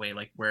felt that way,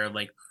 like where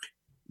like,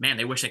 man,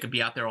 they wish they could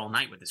be out there all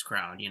night with this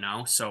crowd,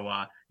 so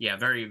yeah,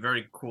 very,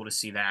 very cool to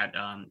see that.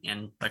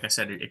 And like I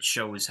said, it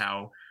shows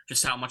how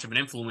much of an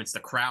influence the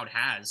crowd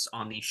has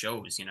on these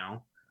shows.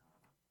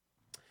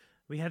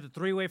 We had the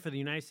three-way for the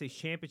United States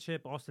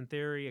Championship, Austin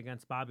Theory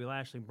against Bobby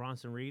Lashley and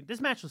Bronson Reed. This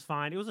match was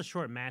fine. It was a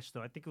short match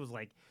though. I think it was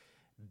like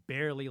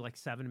barely like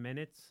 7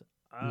 minutes.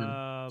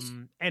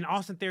 And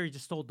Austin Theory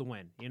just stole the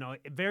win.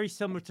 Very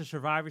similar to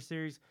Survivor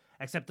Series,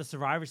 except the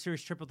Survivor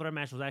Series triple threat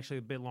match was actually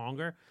a bit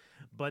longer.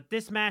 But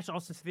this match,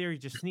 Austin Theory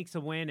just sneaks a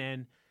win.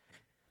 And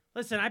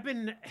listen, I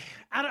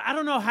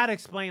don't know how to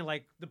explain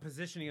like the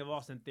positioning of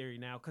Austin Theory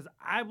now, because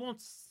I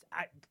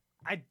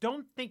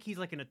don't think he's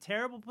like in a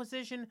terrible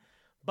position,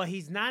 but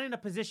he's not in a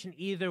position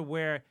either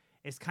where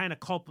it's kind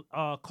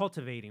of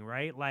cultivating,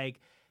 right? Like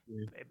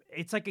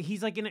it's like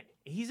he's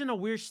in a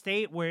weird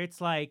state where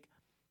it's like,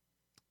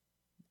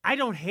 I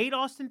don't hate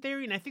Austin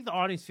Theory, and I think the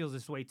audience feels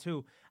this way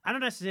too. I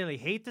don't necessarily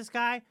hate this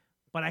guy,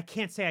 but I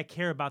can't say I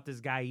care about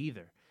this guy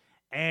either.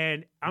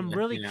 And I'm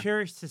really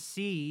curious to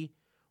see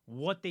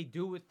what they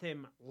do with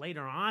him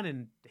later on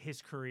in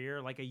his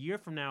career, like a year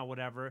from now,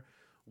 whatever,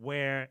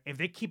 where if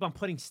they keep on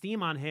putting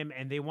steam on him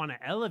and they want to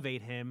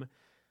elevate him,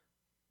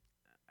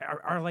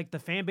 are like the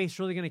fan base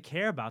really going to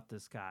care about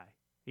this guy?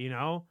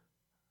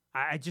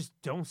 I just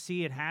don't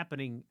see it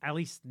happening, at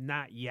least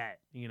not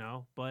yet,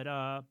 But,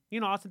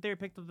 Austin Theory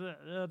picked up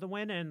the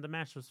win, and the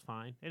match was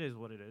fine. It is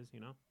what it is,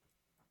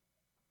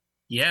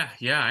 Yeah,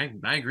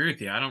 I agree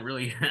with you. I don't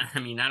really, I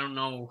mean, I don't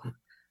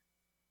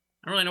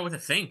really know what to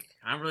think.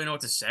 I don't really know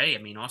what to say.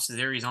 I mean, Austin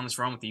Theory's on this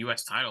run with the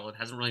U.S. title. It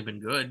hasn't really been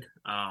good.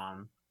 I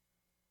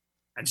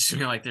just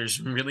feel like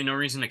there's really no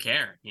reason to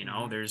care,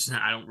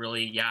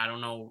 I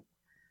don't know.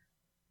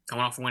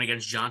 Coming off a win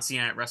against John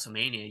Cena at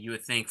WrestleMania, you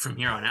would think from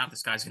here on out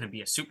this guy's going to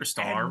be a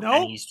superstar,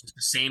 and he's just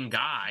the same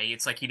guy.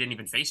 It's like he didn't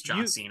even face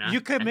John Cena.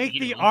 You could make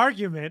the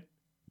argument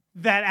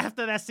that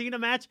after that Cena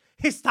match,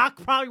 his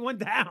stock probably went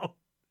down.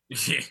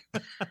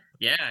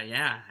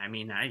 yeah. I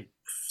mean,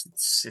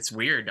 it's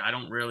weird.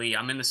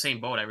 I'm in the same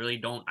boat.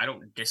 I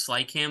don't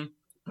dislike him,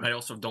 but I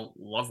also don't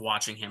love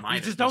watching him either.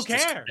 You just don't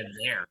care.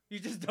 There. You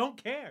just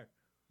don't care.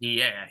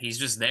 Yeah, he's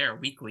just there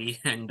weekly,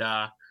 and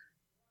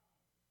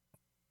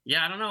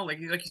yeah, I don't know.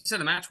 Like you said,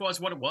 the match was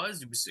what it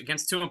was. It was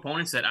against two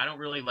opponents that I don't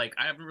really like.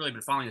 I haven't really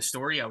been following the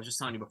story. I was just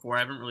telling you before.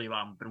 I haven't really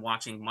been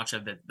watching much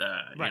of the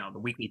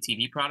weekly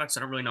TV products. I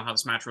don't really know how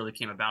this match really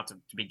came about to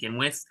begin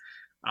with.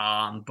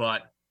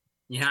 But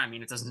yeah, I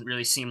mean, it doesn't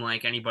really seem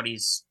like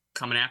anybody's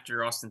coming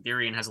after Austin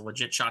Theory and has a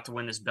legit shot to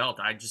win this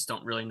belt. I just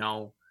don't really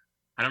know.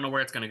 I don't know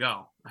where it's going to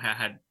go.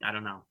 I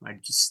don't know. I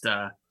just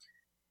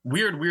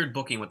weird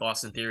booking with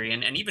Austin Theory,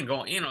 and even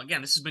going.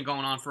 Again, this has been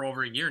going on for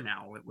over a year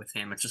now with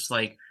him. It's just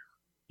like.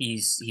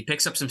 He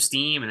picks up some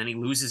steam and then he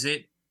loses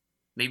it.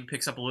 Maybe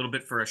picks up a little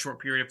bit for a short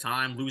period of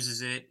time,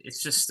 loses it.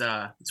 It's just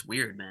it's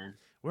weird, man.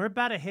 We're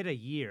about to hit a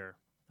year,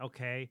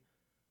 okay,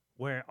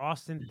 where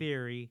Austin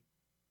Theory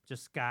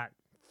just got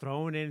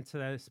thrown into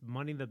this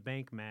Money in the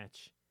Bank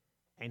match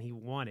and he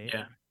won it.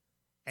 Yeah.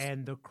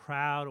 And the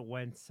crowd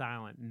went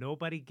silent.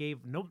 They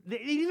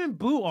didn't even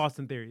boo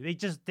Austin Theory. They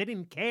just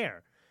didn't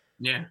care.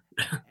 Yeah.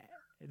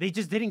 They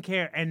just didn't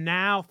care. And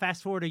now,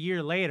 fast forward a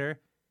year later,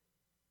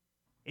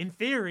 in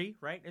theory,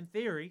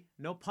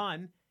 no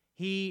pun,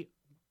 he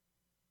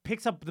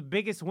picks up the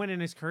biggest win in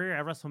his career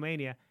at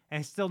WrestleMania,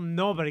 and still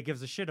nobody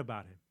gives a shit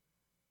about him.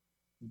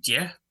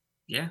 Yeah.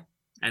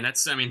 And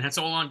that's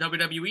all on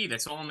WWE.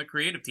 That's all on the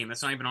creative team.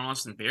 That's not even on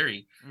Austin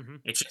Theory. Mm-hmm.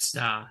 It's just,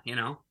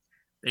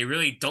 they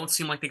really don't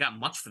seem like they got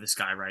much for this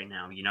guy right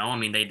now. I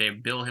mean, they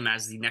bill him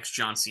as the next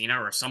John Cena,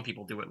 or some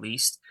people do at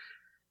least.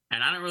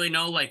 And I don't really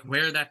know like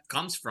where that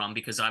comes from,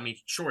 because I mean,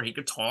 sure, he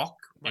could talk,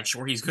 and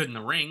sure, he's good in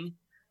the ring.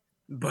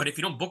 But if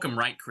you don't book him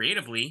right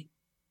creatively,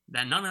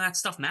 then none of that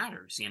stuff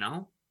matters,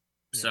 Yeah.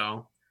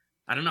 So,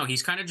 I don't know.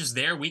 He's kind of just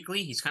there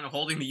weekly. He's kind of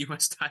holding the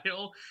U.S.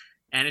 title.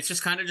 And it's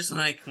just kind of just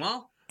like,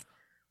 well,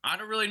 I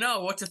don't really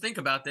know what to think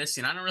about this.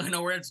 I don't really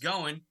know where it's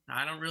going.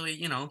 I don't really,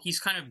 he's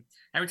kind of,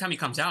 every time he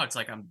comes out, it's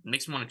like, it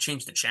makes me want to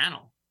change the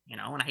channel, and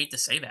I hate to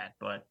say that,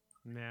 but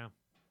yeah,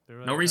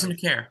 really no reason to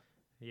care.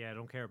 Yeah, I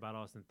don't care about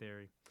Austin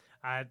Theory.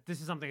 This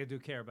is something I do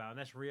care about, and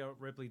that's Rhea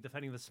Ripley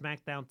defending the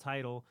SmackDown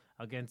title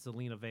against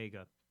Zelina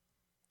Vega.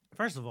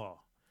 First of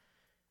all,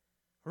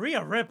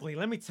 Rhea Ripley,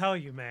 let me tell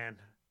you, man.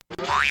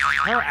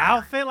 Her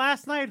outfit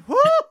last night, whoo!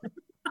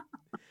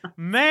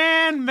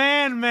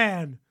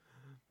 Man.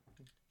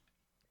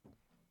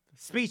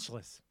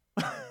 Speechless.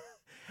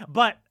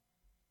 But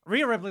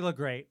Rhea Ripley looked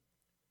great.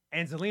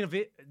 And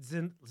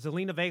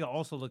Zelina Vega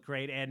also looked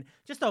great. And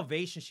just the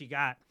ovation she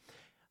got.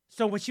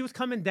 So when she was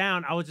coming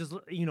down, I was just,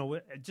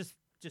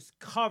 just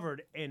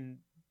covered in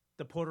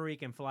the Puerto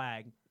Rican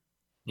flag.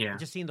 Yeah.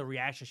 Just seeing the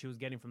reaction she was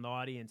getting from the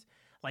audience.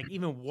 Like,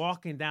 even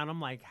walking down, I'm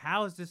like,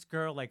 how is this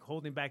girl, like,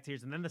 holding back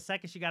tears? And then the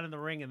second she got in the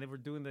ring and they were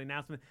doing the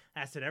announcement,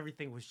 I said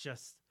everything was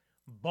just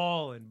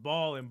balling.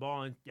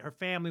 Her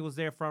family was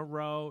there front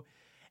row.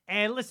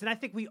 And listen, I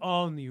think we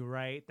all knew,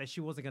 right, that she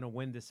wasn't going to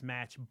win this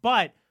match.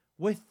 But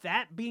with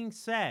that being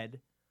said,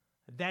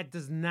 that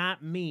does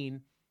not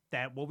mean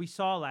that what we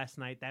saw last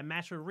night, that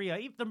match with Rhea,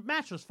 the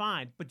match was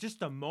fine, but just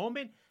the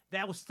moment,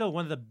 that was still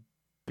one of the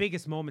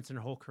biggest moments in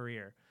her whole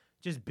career.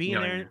 Just being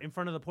there in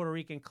front of the Puerto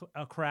Rican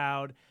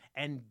crowd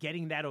and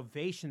getting that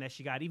ovation that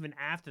she got even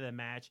after the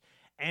match.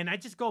 And I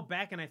just go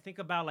back and I think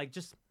about, like,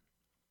 just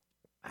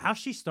how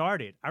she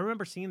started. I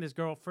remember seeing this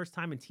girl first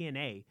time in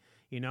TNA.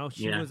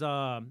 She was,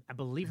 I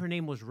believe her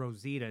name was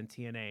Rosita in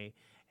TNA.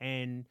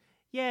 And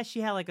yeah,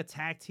 she had like a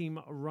tag team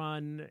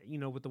run,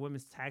 with the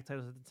women's tag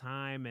titles at the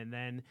time, and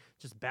then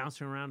just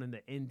bouncing around in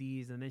the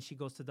indies. And then she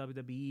goes to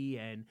WWE,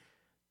 and,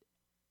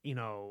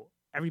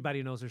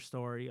 everybody knows her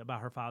story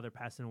about her father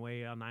passing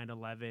away on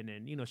 9/11.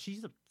 And,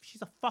 she's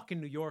a fucking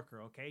New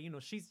Yorker. Okay.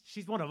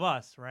 She's one of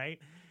us. Right.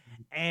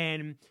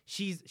 And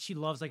she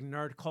loves like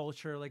nerd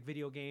culture, like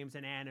video games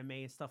and anime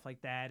and stuff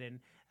like that. And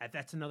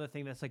that's another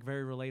thing that's like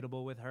very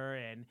relatable with her.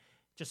 And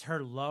just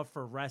her love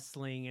for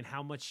wrestling and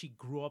how much she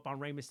grew up on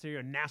Rey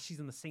Mysterio. And now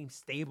she's in the same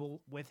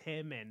stable with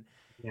him.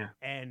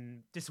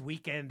 And this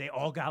weekend they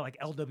all got like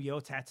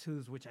LWO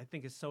tattoos, which I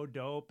think is so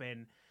dope.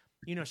 And,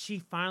 she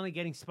finally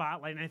getting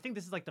spotlight. And I think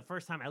this is like the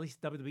first time, at least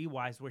WWE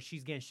wise, where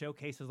she's getting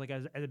showcased as like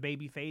as a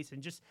baby face,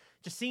 and just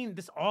seeing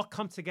this all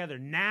come together.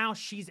 Now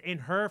she's in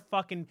her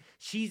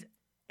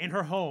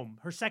home,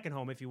 her second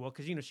home, if you will.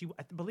 Cause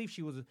I believe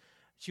she was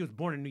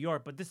born in New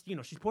York, but this,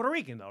 she's Puerto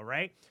Rican though.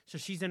 Right. So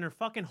she's in her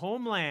fucking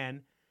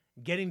homeland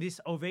getting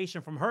this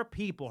ovation from her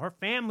people, her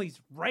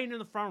family's right in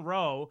the front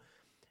row.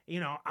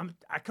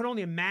 I could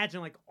only imagine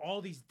like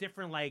all these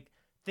different like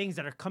things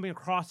that are coming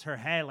across her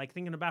head, like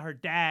thinking about her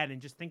dad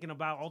and just thinking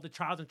about all the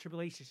trials and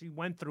tribulations she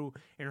went through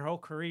in her whole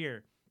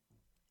career.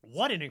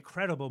 What an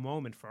incredible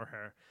moment for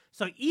her.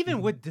 So even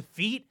with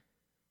defeat,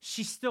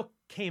 she still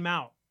came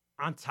out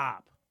on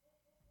top.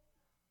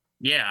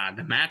 Yeah,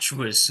 the match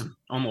was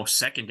almost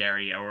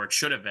secondary, or it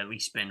should have at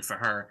least been for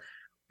her,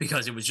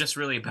 because it was just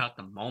really about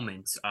the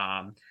moment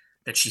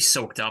that she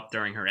soaked up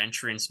during her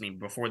entrance. I mean,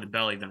 before the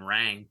bell even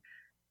rang.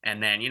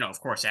 And then,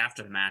 of course,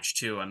 after the match,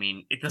 too. I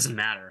mean, it doesn't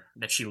matter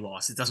that she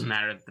lost. It doesn't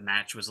matter that the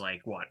match was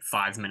like,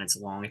 5 minutes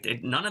long.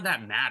 None of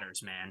that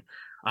matters, man.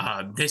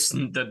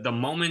 The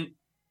moment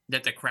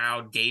that the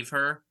crowd gave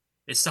her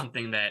is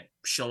something that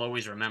she'll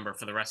always remember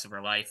for the rest of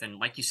her life. And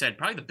like you said,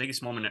 probably the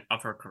biggest moment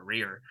of her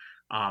career.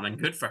 And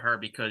good for her,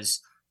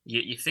 because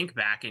you think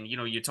back and,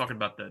 you're talking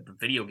about the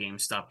video game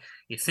stuff.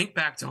 You think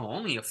back to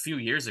only a few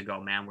years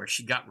ago, man, where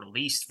she got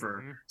released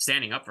for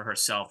standing up for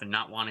herself and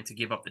not wanting to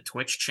give up the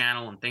Twitch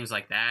channel and things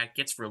like that.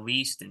 Gets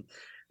released, and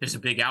there's a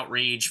big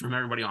outrage from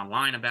everybody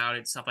online about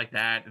it, stuff like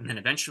that. And then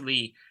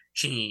eventually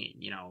she,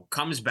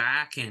 comes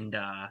back, and,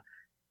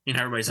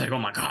 everybody's like, oh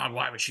my God,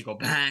 why would she go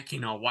back?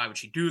 Why would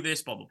she do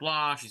this? Blah, blah,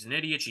 blah. She's an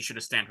idiot. She should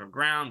have stand her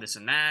ground, this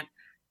and that.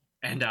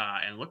 And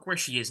look where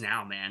she is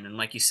now, man. And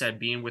like you said,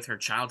 being with her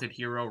childhood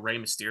hero, Rey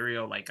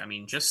Mysterio, like, I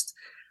mean, just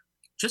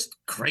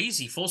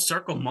crazy full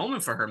circle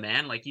moment for her,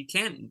 man. Like, you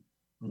can't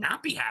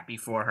not be happy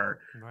for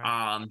her.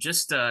 Right.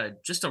 Just a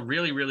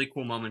really, really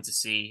cool moment to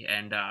see.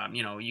 And,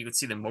 you could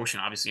see the emotion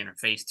obviously in her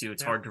face too.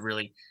 It's hard to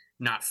really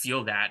not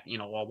feel that,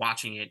 while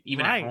watching it,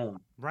 even at home.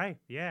 Right.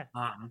 Yeah.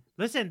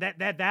 Listen,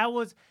 that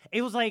was,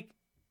 it was like,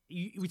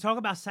 we talk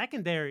about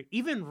secondary.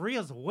 Even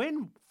Rhea's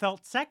win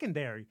felt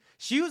secondary.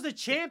 She was the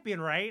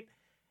champion, right?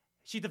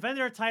 She defended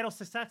her title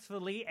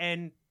successfully,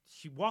 and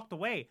she walked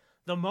away.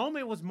 The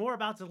moment was more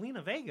about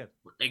Zelina Vega.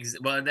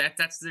 Well,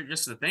 that's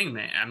just the thing,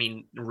 man. I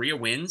mean, Rhea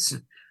wins.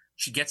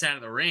 She gets out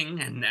of the ring,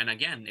 and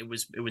again, it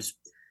was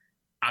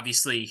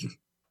obviously,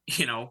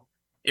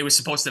 it was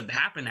supposed to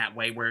happen that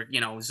way, where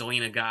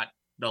Zelina got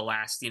the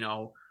last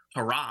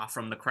hurrah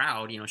from the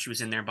crowd. She was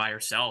in there by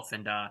herself,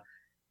 and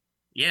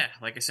yeah,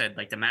 like I said,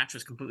 like the match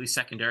was completely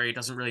secondary. It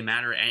doesn't really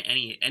matter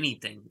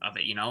anything of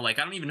it, Like,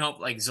 I don't even know if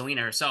like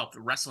Zelina herself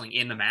wrestling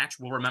in the match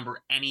will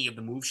remember any of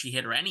the moves she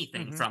hit or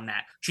anything from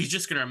that. She's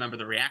just gonna remember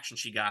the reaction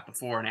she got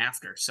before and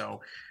after. So,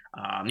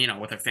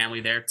 with her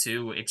family there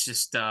too, it's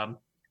just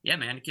yeah,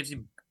 man, it gives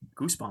you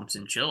goosebumps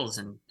and chills,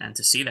 and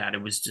to see that,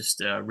 it was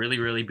just a really,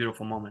 really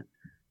beautiful moment.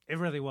 It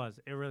really was.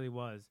 It really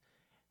was.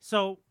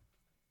 So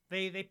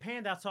They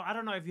panned out, so I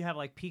don't know if you have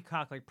like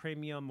Peacock, like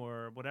premium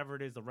or whatever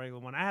it is, the regular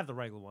one. I have the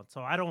regular one,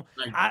 so I don't.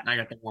 I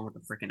got the one with the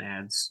freaking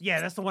ads.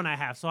 Yeah, that's the one I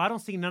have. So I don't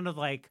see none of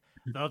like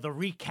the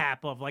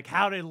recap of like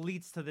how it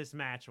leads to this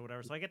match or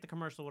whatever. So I get the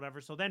commercial, or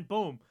whatever. So then,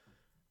 boom,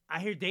 I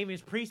hear Damian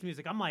Priest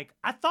music. I'm like,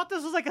 I thought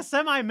this was like a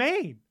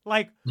semi-main.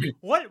 Like,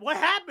 what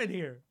happened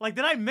here? Like,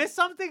 did I miss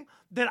something?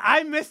 Did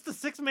I miss the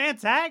 6-man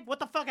tag? What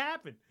the fuck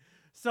happened?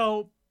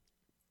 So,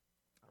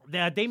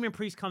 the Damian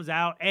Priest comes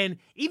out, and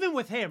even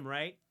with him,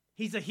 right?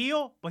 He's a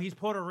heel, but he's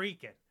Puerto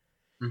Rican.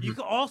 Mm-hmm. You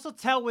can also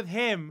tell with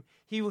him,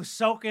 he was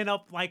soaking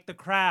up like the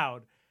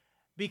crowd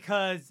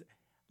because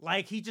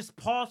like he just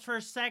paused for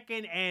a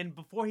second, and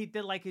before he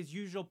did like his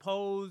usual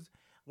pose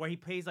where he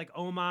pays like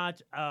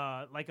homage,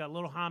 like a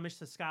little homage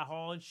to Scott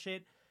Hall and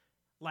shit,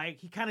 like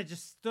he kind of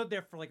just stood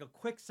there for like a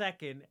quick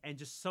second and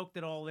just soaked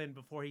it all in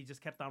before he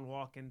just kept on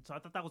walking. So I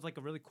thought that was like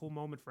a really cool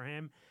moment for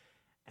him.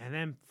 And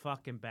then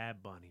fucking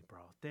Bad Bunny, bro.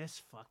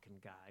 This fucking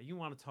guy. You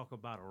want to talk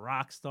about a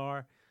rock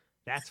star?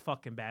 That's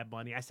fucking Bad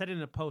Bunny. I said it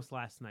in a post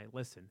last night.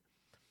 Listen,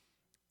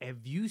 if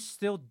you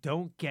still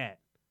don't get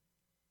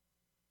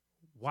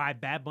why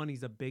Bad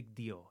Bunny's a big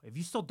deal, if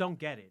you still don't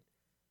get it,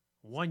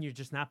 one, you're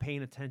just not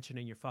paying attention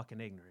and you're fucking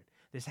ignorant.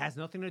 This has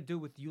nothing to do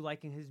with you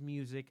liking his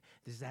music.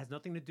 This has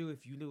nothing to do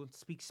if you don't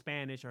speak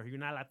Spanish or you're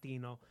not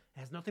Latino. It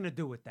has nothing to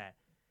do with that.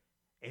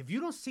 If you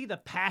don't see the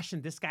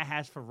passion this guy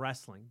has for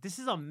wrestling, this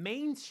is a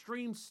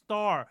mainstream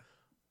star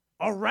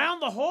around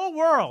the whole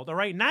world, all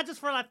right? Not just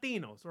for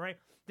Latinos, all right?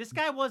 This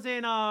guy was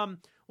in,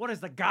 what is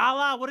the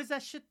Gala? What is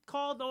that shit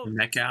called? Oh,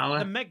 Met Gala?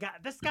 The Met Gala.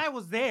 This guy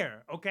was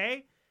there,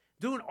 okay?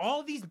 Doing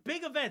all these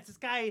big events. This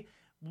guy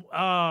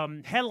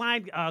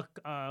headlined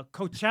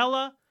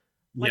Coachella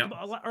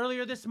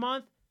earlier this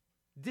month.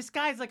 This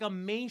guy's like a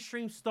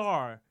mainstream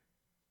star.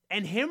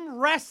 And him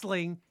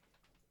wrestling,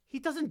 he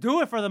doesn't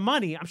do it for the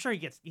money. I'm sure he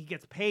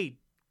gets paid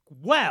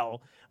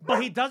well,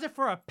 but he does it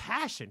for a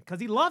passion because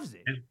he loves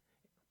it.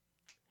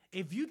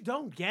 If you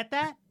don't get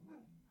that,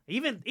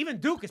 even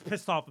Duke is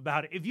pissed off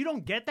about it. If you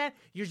don't get that,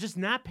 you're just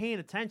not paying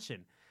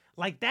attention.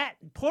 Like that,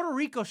 Puerto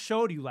Rico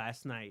showed you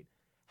last night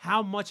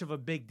how much of a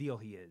big deal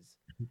he is.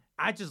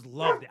 I just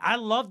loved it. I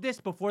loved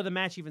this before the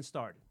match even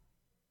started.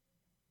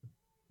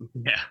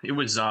 Yeah, it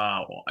was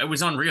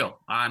unreal.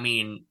 I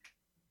mean,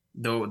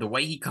 the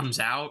way he comes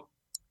out,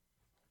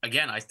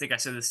 again, I think I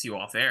said this to you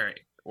off air,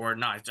 or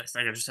not. I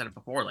just said it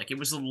before. Like it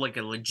was like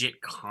a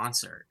legit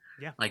concert.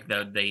 Yeah, like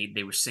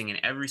they were singing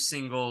every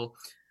single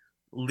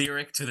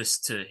lyric to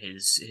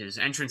his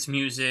entrance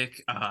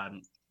music.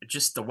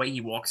 Just the way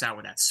he walks out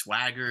with that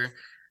swagger.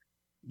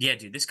 Yeah,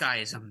 dude, this guy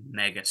is a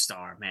mega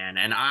star, man.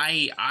 And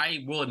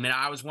I will admit,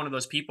 I was one of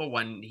those people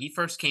when he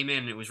first came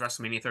in. It was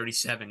WrestleMania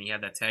 37. He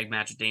had that tag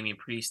match with Damian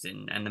Priest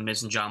and The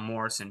Miz and John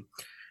Morrison.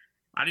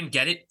 I didn't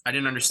get it. I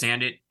didn't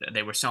understand it.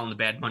 They were selling the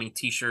Bad Bunny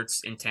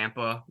t-shirts in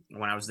Tampa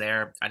when I was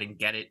there. I didn't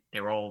get it.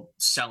 They were all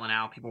selling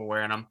out. People were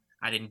wearing them.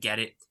 I didn't get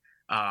it.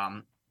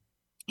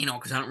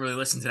 Because I don't really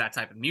listen to that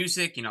type of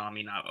music.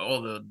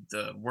 All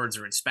the words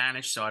are in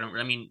Spanish, so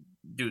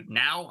dude,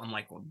 now I'm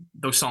like, well,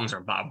 those songs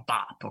are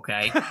bop,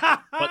 okay?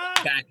 But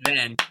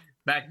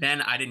back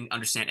then, I didn't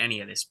understand any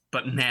of this.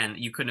 But man,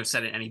 you couldn't have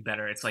said it any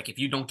better. It's like, if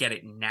you don't get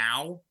it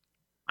now,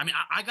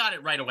 I got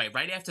it right away,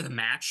 right after the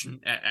match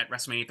at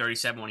WrestleMania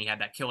 37 when he had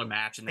that killer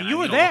match. And then you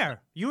were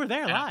there. You were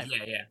there live.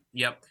 Yeah.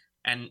 Yep.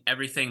 And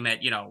everything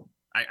that,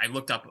 I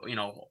looked up,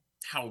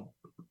 how,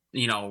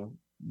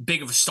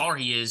 big of a star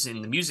he is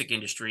in the music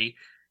industry,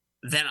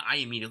 then I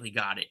immediately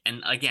got it.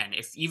 And again,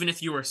 even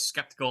if you were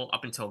skeptical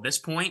up until this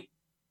point,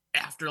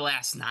 after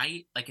last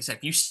night, like I said,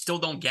 if you still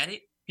don't get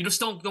it, you just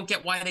don't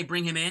get why they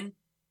bring him in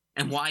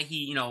and why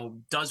he,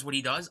 does what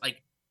he does,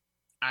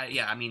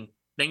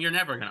 then you're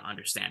never going to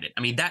understand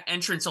it. That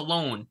entrance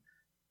alone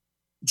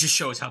just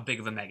shows how big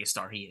of a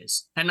megastar he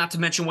is. And not to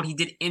mention what he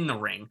did in the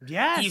ring.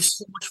 Yes. He's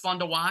so much fun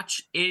to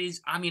watch.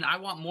 I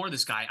want more of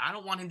this guy. I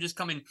don't want him just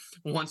coming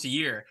once a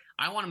year.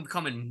 I want him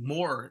coming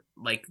more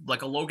like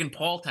a Logan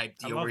Paul type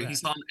deal where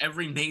he's on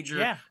every major.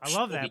 Yeah, I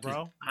love that,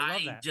 bro.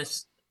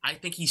 I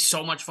think he's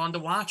so much fun to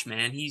watch,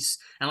 man.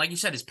 And like you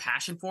said, his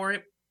passion for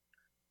it.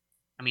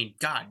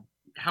 God,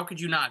 how could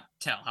you not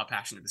tell how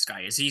passionate this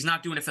guy is? He's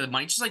not doing it for the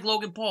money. Just like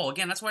Logan Paul.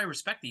 Again, that's why I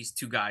respect these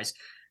two guys.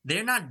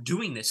 They're not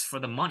doing this for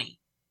the money.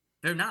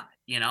 They're not,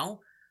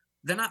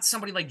 They're not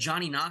somebody like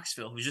Johnny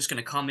Knoxville who's just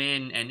going to come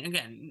in and,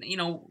 again,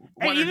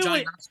 whether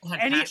Johnny Knoxville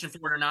had passion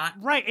for it or not.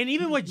 Right, and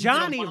even with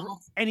Johnny,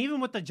 and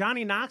even with the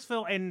Johnny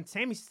Knoxville and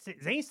Sami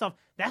Zayn stuff,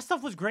 that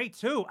stuff was great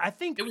too. I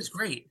think it was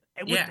great.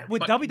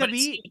 With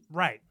WWE,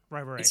 right.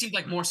 It seemed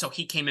like more so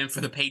he came in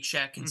for the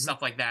paycheck and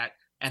stuff like that,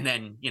 and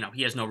then,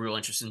 he has no real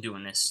interest in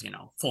doing this,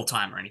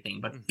 full-time or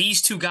anything. But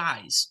these two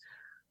guys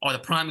are the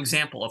prime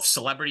example of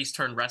celebrities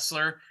turned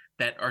wrestler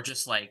that are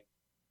just like,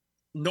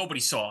 nobody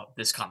saw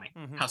this coming,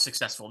 how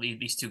successful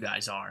these two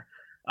guys are.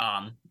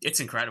 It's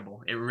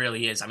incredible. It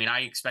really is. I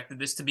expected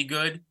this to be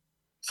good.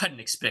 I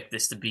didn't expect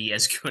this to be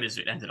as good as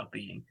it ended up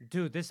being.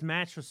 Dude, this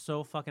match was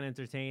so fucking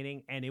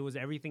entertaining, and it was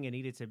everything it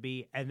needed to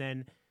be. And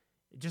then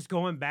just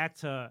going back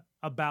to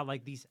about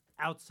like these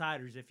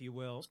outsiders, if you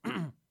will,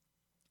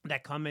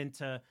 that come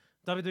into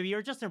WWE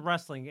or just in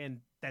wrestling and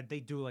that they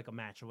do like a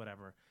match or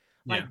whatever.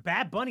 Like,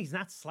 Bad Bunny's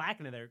not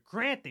slacking in there.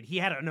 Granted, he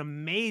had an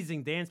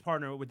amazing dance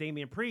partner with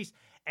Damian Priest,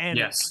 and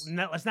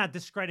let's not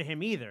discredit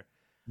him either.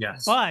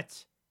 Yes.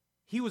 But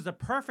he was the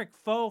perfect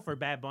foe for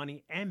Bad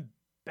Bunny, and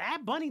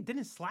Bad Bunny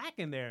didn't slack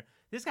in there.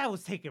 This guy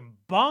was taking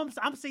bumps.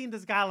 I'm seeing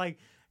this guy like,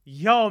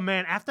 yo,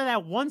 man, after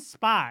that one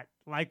spot,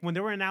 like when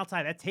they were in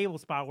outside, that table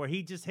spot where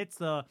he just hits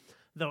the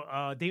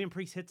Damian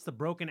Priest hits the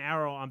broken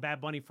arrow on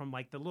Bad Bunny from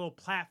like the little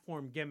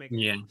platform gimmick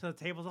to the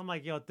tables. I'm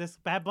like, yo, this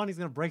Bad Bunny's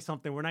gonna break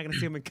something. We're not gonna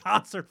see him in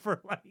concert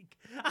for like,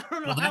 I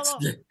don't know how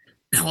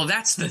long.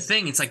 That's the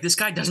thing. It's like this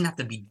guy doesn't have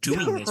to be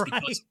doing this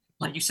because,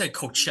 like you said,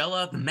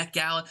 Coachella, the Met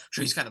Gala.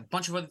 Sure, he's got a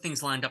bunch of other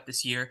things lined up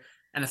this year,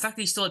 and the fact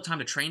that he still had time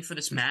to train for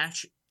this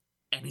match,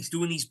 and he's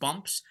doing these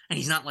bumps, and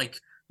he's not like,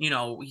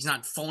 he's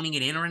not phoning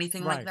it in or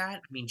anything like that.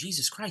 I mean,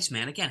 Jesus Christ,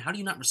 man. Again, how do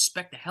you not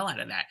respect the hell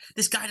out of that?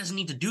 This guy doesn't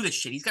need to do this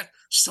shit. He's got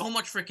so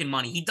much freaking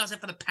money. He does it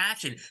for the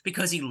passion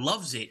because he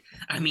loves it.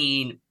 I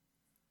mean,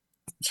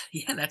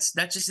 yeah,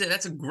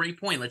 that's a great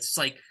point. It's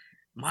like,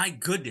 my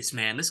goodness,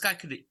 man, this guy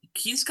could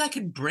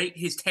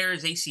tear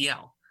his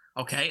ACL.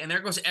 Okay. And there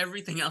goes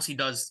everything else he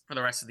does for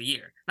the rest of the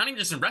year. Not even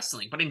just in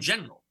wrestling, but in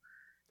general.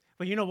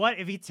 But you know what?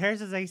 If he tears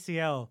his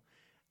ACL,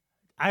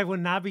 I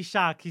would not be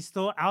shocked. He's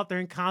still out there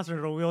in concert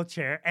in a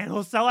wheelchair, and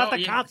he'll sell out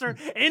the concert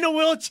in a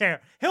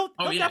wheelchair. He'll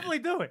definitely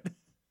do it.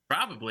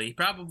 Probably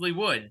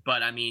would.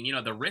 But I mean,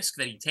 the risk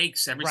that he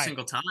takes every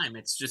single time,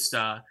 it's just,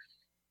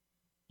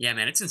 yeah,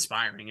 man, it's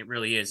inspiring. It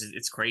really is.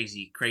 It's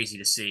crazy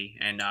to see.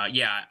 And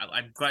yeah,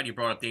 I'm glad you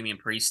brought up Damian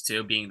Priest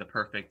too, being the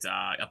perfect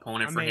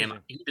opponent for him.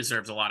 He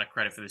deserves a lot of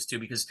credit for this too,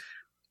 because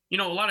a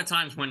lot of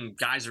times when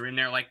guys are in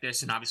there like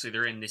this, and obviously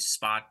they're in this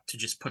spot to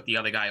just put the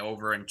other guy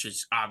over and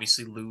just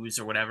obviously lose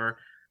or whatever.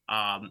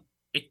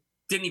 It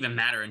didn't even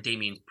matter in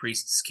Damian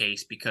Priest's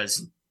case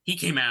because he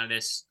came out of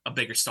this a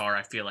bigger star,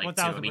 I feel like, 1,000%.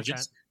 too. I mean,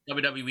 just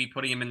WWE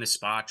putting him in the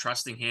spot,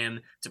 trusting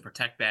him to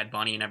protect Bad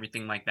Bunny and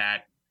everything like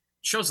that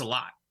shows a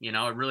lot. It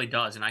really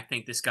does. And I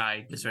think this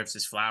guy deserves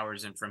his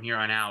flowers, and from here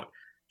on out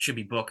should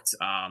be booked,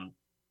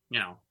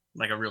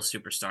 like a real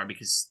superstar,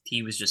 because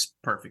he was just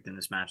perfect in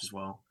this match as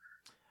well.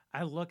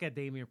 I look at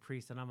Damian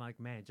Priest and I'm like,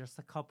 man, just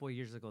a couple of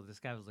years ago, this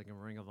guy was like in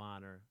Ring of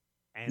Honor.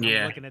 And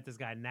I'm looking at this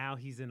guy. Now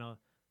he's in a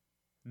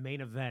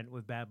main event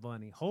with Bad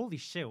Bunny. Holy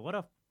shit. What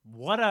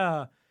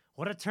a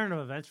turn of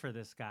events for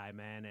this guy,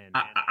 man. And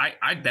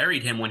I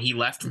buried him when he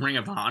left Ring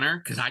of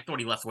Honor because I thought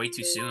he left way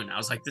too soon. I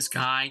was like, this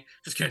guy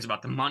just cares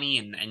about the money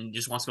and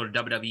just wants to go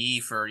to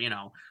WWE for,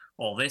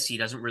 all this. He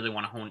doesn't really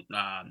want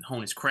to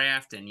hone his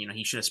craft, and,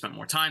 he should have spent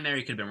more time there.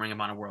 He could have been Ring of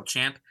Honor world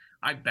champ.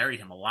 I buried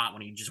him a lot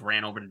when he just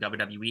ran over to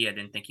WWE. I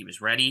didn't think he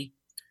was ready.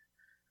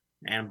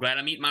 And I'm glad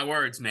I'm eating my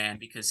words, man,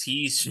 because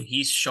he's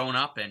shown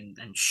up and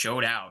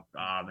showed out,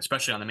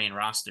 especially on the main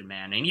roster,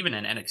 man, and even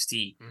in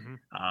NXT.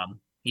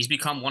 He's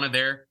become one of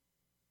their,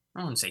 I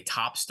don't want to say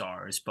top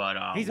stars, but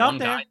he's one up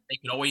there. guy they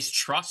can always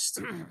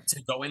trust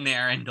to go in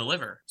there and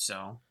deliver.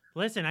 So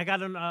listen, I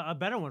got a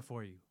better one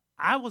for you.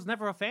 I was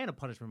never a fan of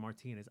Punishment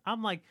Martinez.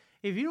 I'm like,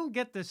 if you don't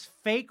get this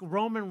fake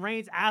Roman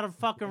Reigns out of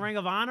fucking Ring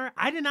of Honor,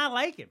 I did not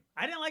like him.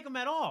 I didn't like him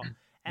at all.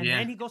 And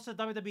then he goes to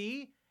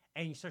WWE,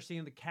 and you start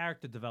seeing the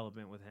character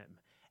development with him.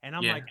 And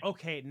I'm like,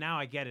 okay, now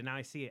I get it. Now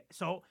I see it.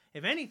 So,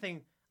 if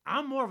anything,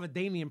 I'm more of a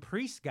Damian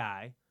Priest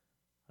guy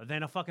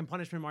than a fucking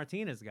Punishment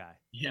Martinez guy.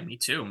 Yeah, me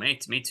too,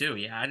 mate. Me too.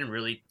 Yeah, I didn't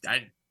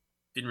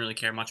really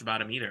care much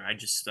about him either. I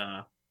just,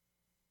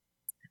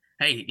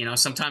 hey,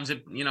 sometimes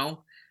it,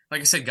 like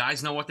I said,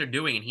 guys know what they're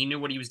doing, and he knew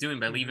what he was doing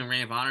by leaving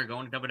Ring of Honor,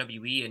 going to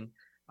WWE, and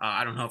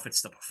I don't know if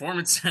it's the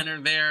Performance Center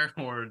there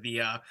or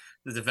the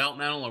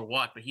developmental or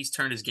what, but he's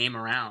turned his game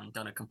around,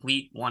 done a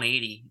complete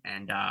 180,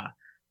 and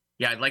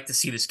yeah, I'd like to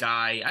see this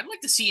guy. I'd like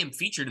to see him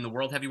featured in the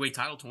World Heavyweight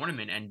Title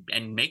tournament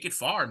and make it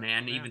far,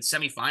 man. Yeah. Even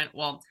semifinal.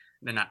 Well,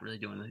 they're not really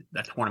doing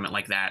that tournament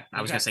like that.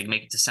 I was gonna say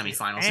make it to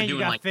semifinals. And they're you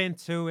doing got Finn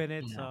too in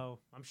it, so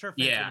I'm sure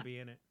Finn's gonna be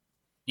in it.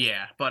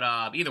 Yeah, but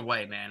either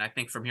way, man, I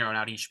think from here on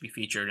out he should be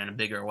featured in a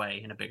bigger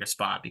way, in a bigger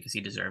spot, because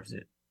he deserves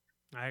it.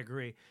 I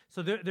agree.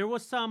 So there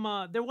was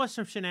some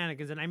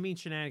shenanigans, and I mean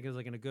shenanigans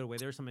like in a good way.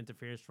 There was some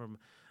interference from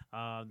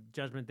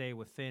Judgment Day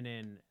with Finn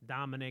and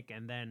Dominic,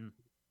 and then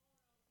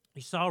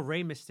you saw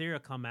Rey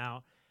Mysterio come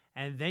out,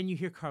 and then you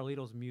hear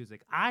Carlito's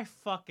music. I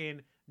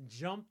fucking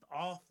jumped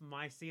off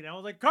my seat. I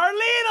was like,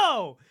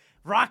 Carlito!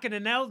 Rocking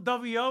an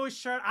LWO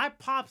shirt. I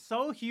popped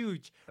so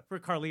huge for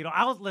Carlito.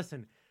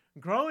 Listen,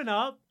 growing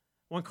up,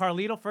 when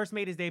Carlito first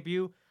made his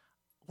debut,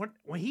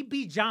 when he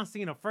beat John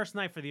Cena first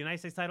night for the United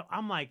States title,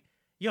 I'm like,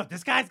 yo,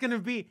 this guy's going to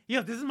be,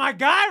 this is my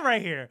guy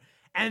right here.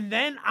 And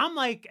then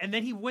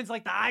then he wins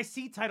like the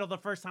IC title the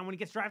first time when he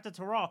gets drafted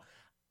to Raw.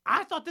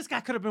 I thought this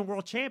guy could have been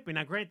world champion.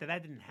 Now, granted,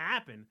 that didn't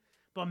happen.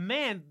 But,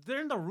 man,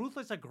 during the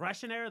Ruthless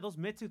Aggression era, those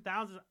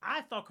mid-2000s,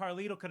 I thought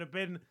Carlito could have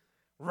been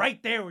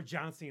right there with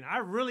John Cena. I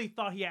really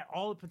thought he had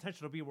all the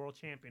potential to be world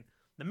champion.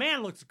 The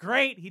man looks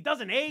great. He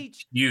doesn't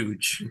age.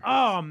 Huge.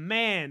 Oh,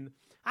 man.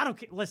 I don't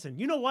care. Listen,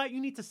 you know what? You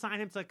need to sign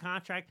him to a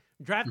contract,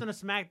 draft him to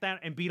SmackDown,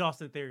 and beat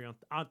Austin Theory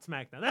on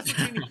SmackDown. That's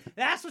what you need.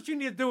 That's what you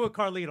need to do with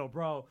Carlito,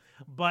 bro.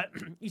 But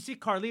you see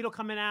Carlito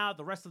coming out,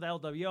 the rest of the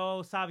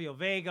LWO, Savio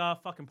Vega,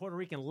 fucking Puerto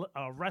Rican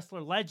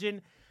wrestler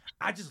legend.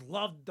 I just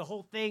loved the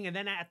whole thing. And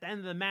then at the end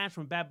of the match,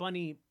 when Bad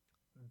Bunny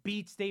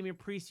beats Damian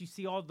Priest, you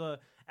see all the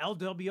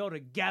LWO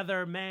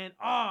together, man.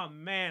 Oh,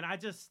 man,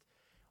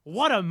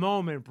 what a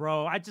moment,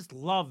 bro. I just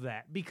love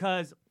that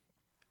because,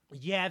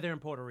 yeah, they're in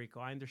Puerto Rico.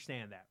 I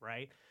understand that,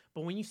 right?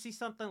 But when you see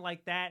something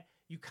like that,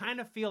 you kind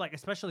of feel like,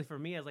 especially for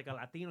me as like a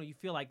Latino, you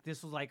feel like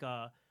this was like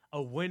a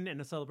win and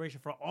a celebration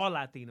for all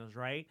Latinos,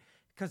 right?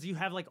 Because you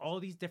have like all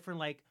these different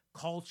like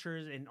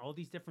cultures and all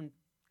these different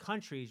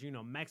countries,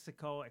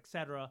 Mexico,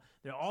 etc.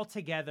 They're all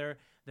together.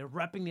 They're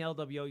repping the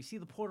LWO. You see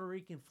the Puerto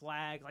Rican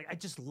flag. Like, I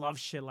just love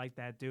shit like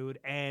that, dude.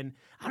 And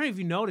I don't know if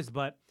you noticed,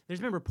 but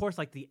there's been reports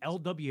like the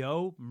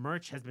LWO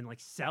merch has been like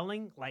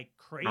selling like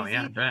crazy. Oh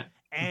yeah, I bet.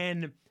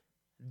 And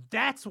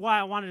that's why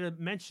I wanted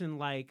to mention,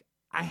 like,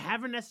 I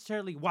haven't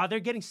necessarily, while they're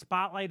getting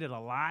spotlighted a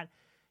lot,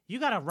 you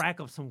got to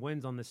rack up some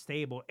wins on the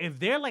stable. If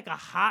they're like a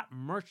hot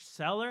merch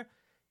seller,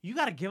 you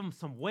got to give them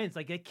some wins.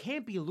 Like, they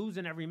can't be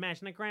losing every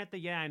match. Now, granted,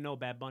 yeah, I know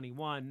Bad Bunny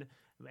won,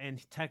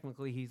 and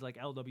technically he's like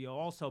LWO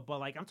also, but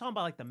like, I'm talking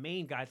about like the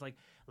main guys. Like,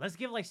 let's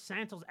give like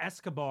Santos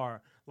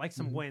Escobar like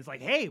some wins.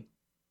 Like, hey,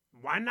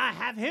 why not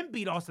have him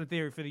beat Austin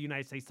Theory for the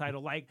United States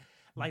title? Like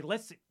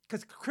let's,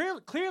 because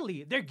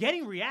clearly they're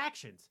getting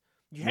reactions.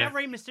 You have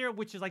Rey Mysterio,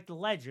 which is like the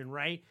legend,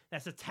 right?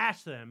 That's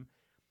attached to them.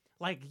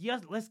 Like,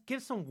 yes, let's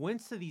give some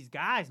wins to these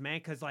guys, man,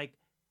 because like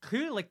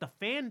clearly, like the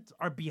fans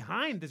are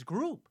behind this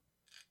group.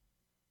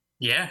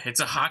 Yeah, it's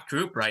a hot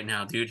group right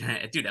now, dude.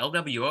 Dude,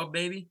 LWO,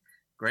 baby,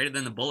 greater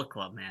than the Bullet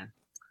Club, man.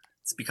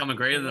 It's becoming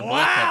greater than the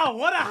Bullet Club. Wow,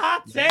 what a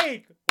hot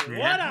take! Yeah.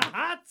 What a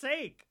hot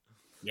take!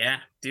 Yeah,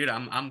 dude,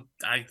 I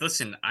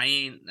listen. I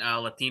ain't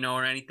Latino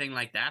or anything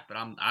like that, but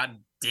I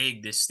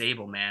dig this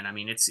stable, man. I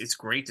mean, it's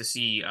great to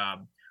see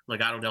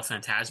Legado del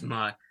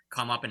Fantasma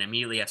come up and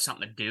immediately have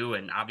something to do.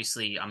 And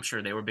obviously, I'm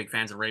sure they were big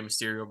fans of Rey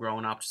Mysterio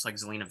growing up, just like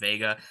Zelina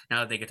Vega. Now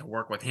that they get to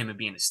work with him and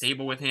be in the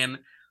stable with him,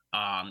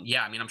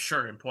 yeah, I mean, I'm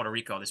sure in Puerto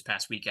Rico this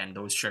past weekend,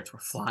 those shirts were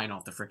flying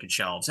off the freaking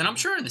shelves. And I'm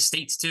sure in the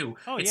States too,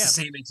 it's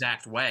the same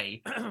exact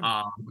way.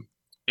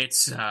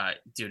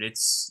 Dude,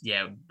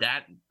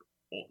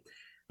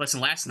 listen,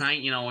 last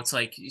night, it's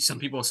like some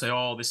people say,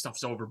 oh, this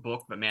stuff's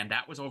overbooked. But man,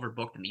 that was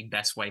overbooked in the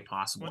best way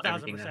possible. 1000%.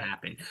 Everything that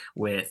happened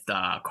with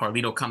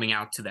Carlito coming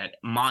out to that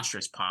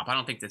monstrous pop. I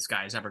don't think this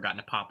guy has ever gotten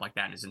a pop like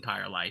that in his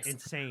entire life.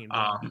 Insane,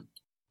 bro.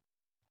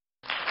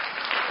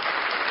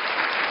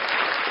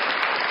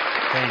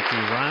 Thank you,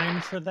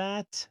 Ryan, for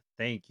that.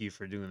 Thank you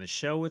for doing the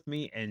show with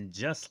me. And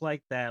just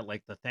like that,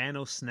 like the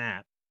Thanos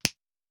snap,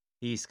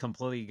 he's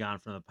completely gone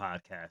from the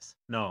podcast.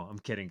 No, I'm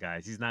kidding,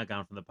 guys. He's not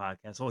gone from the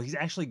podcast. Well, he's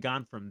actually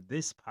gone from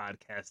this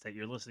podcast that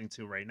you're listening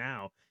to right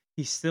now.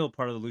 He's still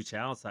part of the Lucha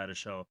Outsider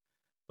show.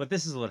 But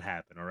this is what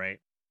happened, all right?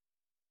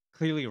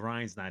 Clearly,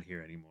 Ryan's not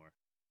here anymore.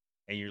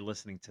 And you're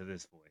listening to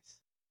this voice.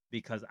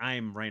 Because I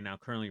am right now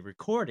currently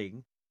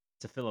recording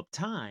to fill up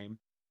time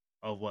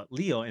of what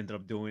Leo ended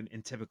up doing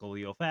in typical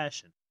Leo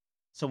fashion.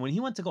 So when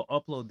he went to go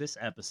upload this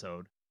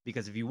episode,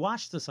 because if you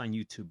watched this on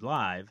YouTube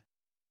Live,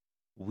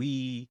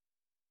 we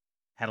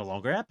had a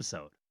longer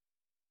episode.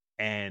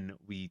 And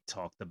we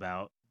talked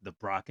about the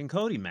Brock and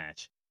Cody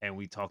match. And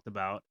we talked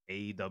about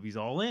AEW's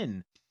All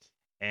In.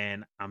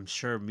 And I'm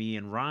sure me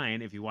and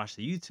Ryan, if you watch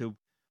the YouTube,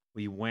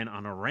 we went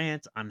on a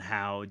rant on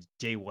how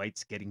Jay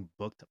White's getting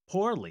booked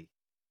poorly.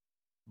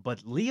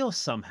 But Leo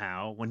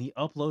somehow, when he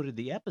uploaded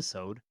the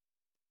episode,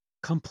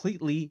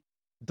 completely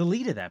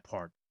deleted that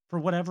part for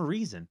whatever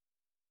reason.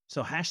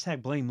 So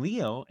hashtag blame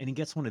Leo, and he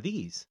gets one of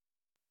these.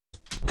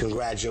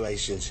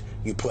 Congratulations,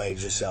 you played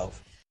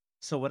yourself.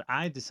 So what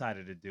I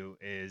decided to do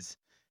is,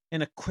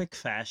 in a quick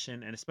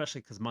fashion, and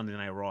especially because Monday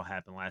Night Raw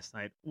happened last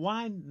night,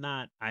 why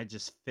not I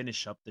just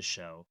finish up the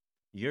show?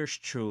 Yours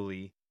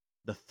truly,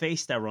 the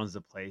face that runs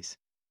the place,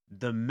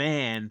 the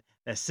man,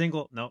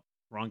 nope,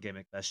 wrong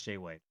gimmick, that's Jay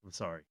White. I'm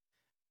sorry.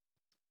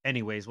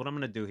 Anyways, what I'm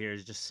going to do here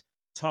is just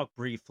talk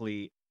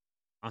briefly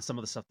on some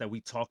of the stuff that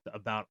we talked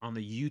about on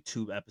the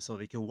YouTube episode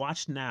that you can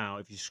watch now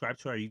if you subscribe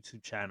to our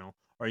YouTube channel,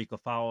 or you can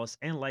follow us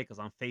and like us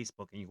on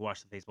Facebook, and you can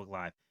watch the Facebook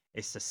Live.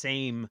 It's the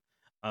same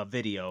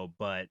video,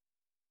 but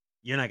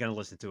you're not going to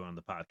listen to it on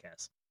the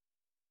podcast.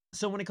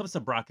 So when it comes to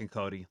Brock and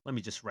Cody, let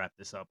me just wrap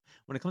this up.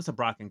 When it comes to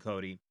Brock and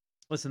Cody,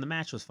 listen, the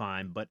match was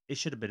fine, but it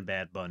should have been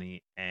Bad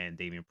Bunny and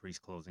Damian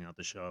Priest closing out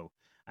the show.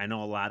 I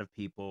know a lot of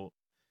people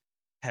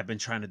have been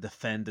trying to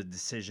defend the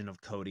decision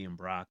of Cody and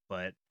Brock,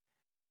 but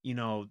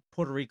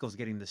Puerto Rico's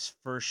getting this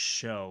first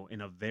show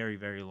in a very,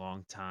 very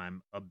long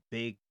time, a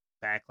big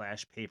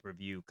Backlash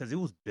pay-per-view, because it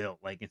was built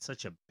like in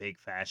such a big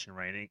fashion,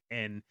 right?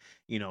 And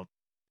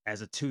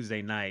as a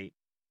Tuesday night,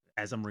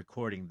 as I'm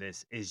recording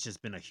this, it's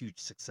just been a huge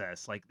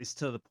success. Like, it's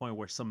to the point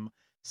where some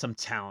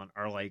talent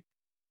are like,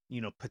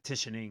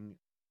 petitioning,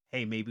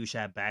 hey, maybe we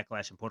should have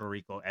Backlash in Puerto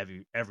Rico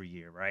every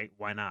year, right?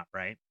 Why not,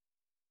 right?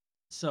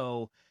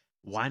 So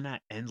why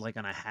not end like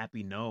on a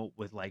happy note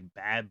with like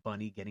Bad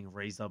Bunny getting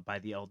raised up by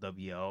the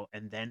LWO,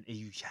 and then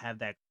you have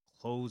that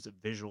closed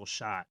visual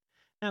shot.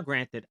 Now,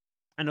 granted,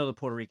 I know the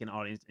Puerto Rican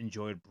audience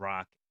enjoyed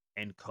Brock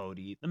and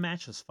Cody. The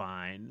match was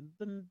fine.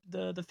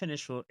 The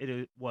finish,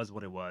 it was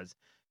what it was.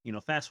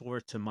 Fast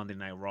forward to Monday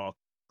Night Raw.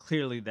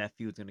 Clearly, that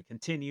feud's going to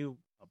continue.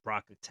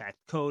 Brock attacked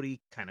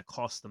Cody, kind of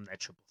cost them that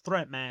triple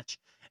threat match,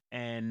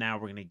 and now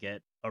we're gonna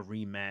get a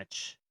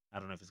rematch. I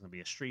don't know if it's gonna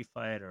be a street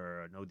fight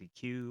or a no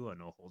DQ, a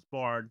no holds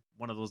barred,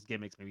 one of those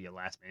gimmicks, maybe a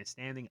last man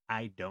standing.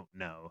 I don't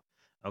know.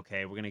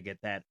 Okay, we're gonna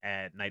get that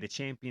at Night of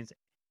Champions,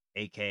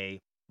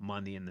 aka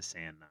Monday in the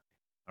Sand night.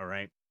 All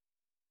right,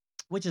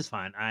 which is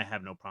fine. I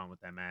have no problem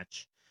with that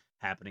match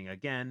happening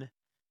again.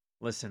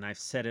 Listen, I've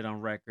said it on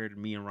record.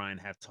 Me and Ryan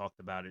have talked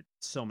about it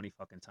so many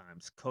fucking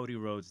times. Cody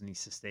Rhodes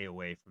needs to stay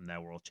away from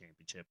that world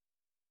championship.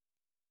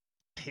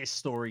 His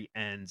story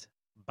ends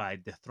by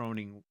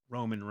dethroning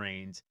Roman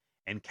Reigns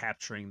and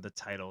capturing the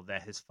title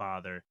that his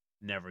father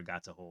never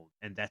got to hold.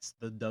 And that's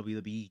the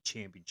WWE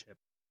championship,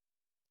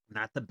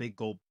 not the big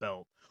gold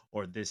belt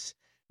or this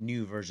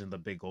new version of the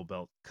big gold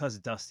belt, because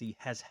Dusty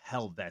has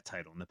held that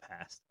title in the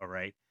past. All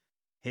right.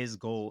 His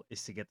goal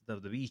is to get the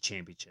WWE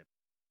championship,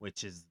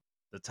 which is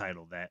the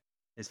title that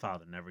his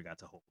father never got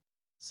to hold.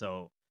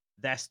 So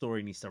that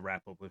story needs to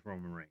wrap up with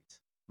Roman Reigns.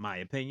 My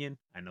opinion.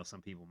 I know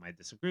some people might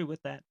disagree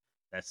with that.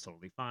 That's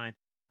totally fine.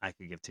 I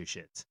could give two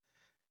shits.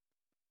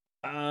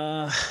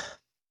 Uh,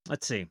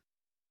 let's see.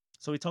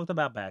 So we talked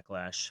about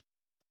Backlash.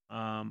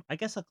 I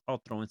guess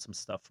I'll throw in some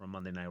stuff from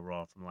Monday Night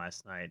Raw from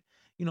last night.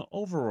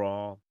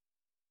 Overall,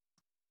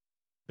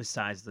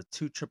 besides the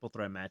two triple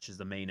threat matches,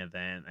 the main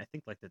event, I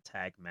think like the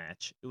tag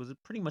match, it was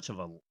pretty much of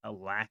a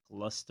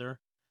lackluster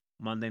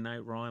Monday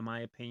Night Raw, in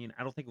my opinion.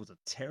 I don't think it was a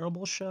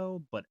terrible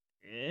show, but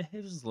it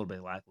was a little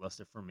bit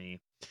lackluster for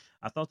me.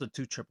 I thought the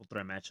two triple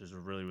threat matches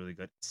were really, really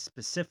good.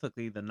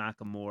 Specifically, the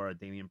Nakamura,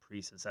 Damian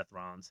Priest, and Seth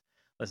Rollins.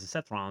 Listen,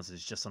 Seth Rollins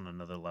is just on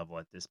another level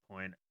at this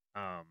point.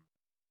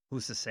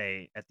 Who's to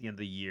say at the end of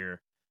the year,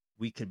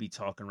 we could be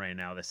talking right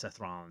now that Seth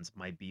Rollins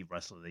might be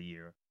Wrestler of the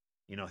Year.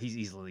 He's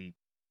easily,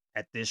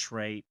 at this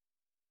rate,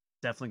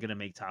 definitely going to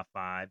make top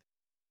 5.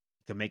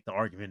 You can make the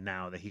argument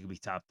now that he could be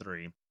top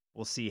 3.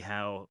 We'll see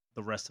how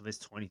the rest of his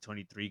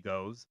 2023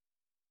 goes.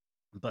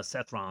 But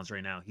Seth Rollins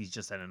right now, he's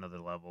just at another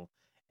level,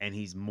 and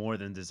he's more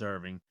than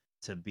deserving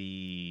to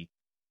be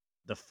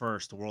the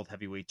first World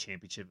Heavyweight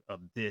Championship of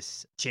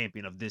this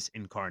champion of this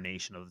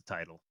incarnation of the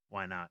title.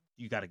 Why not?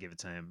 You got to give it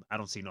to him. I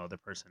don't see no other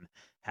person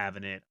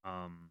having it.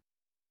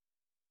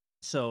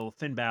 So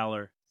Finn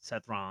Balor,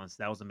 Seth Rollins,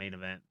 that was the main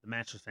event. The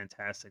match was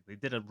fantastic. They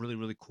did a really,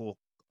 really cool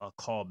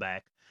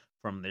callback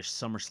from their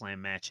SummerSlam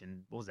match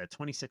in, what was that,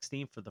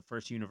 2016 for the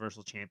first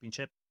Universal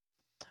Championship.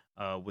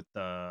 With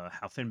the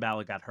how Finn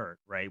Balor got hurt,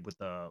 right? With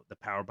the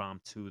power bomb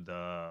to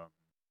the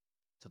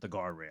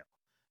guardrail.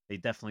 They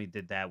definitely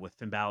did that with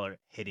Finn Balor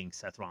hitting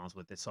Seth Rollins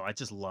with it. So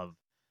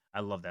I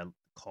love that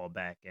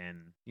callback. And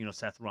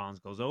Seth Rollins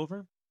goes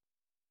over,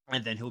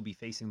 and then he'll be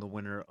facing the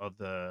winner of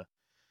the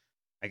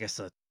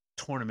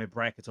tournament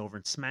brackets over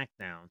in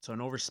SmackDown. So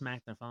over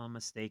SmackDown, if I'm not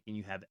mistaken,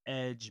 you have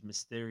Edge,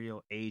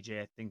 Mysterio,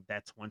 AJ. I think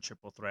that's one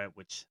triple threat,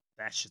 which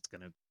that shit's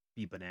gonna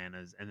be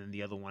bananas. And then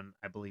the other one,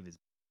 I believe, is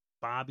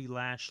Bobby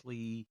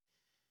Lashley,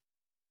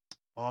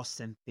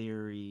 Austin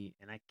Theory,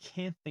 and I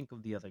can't think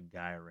of the other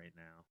guy right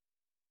now.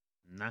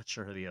 I'm not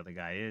sure who the other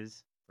guy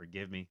is.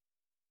 Forgive me.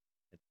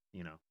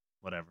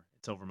 Whatever.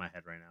 It's over my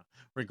head right now.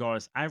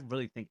 Regardless, I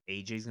really think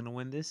AJ's gonna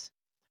win this,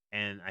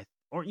 and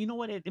or you know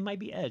what? It might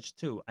be Edge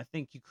too. I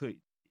think you could.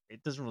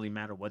 It doesn't really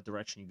matter what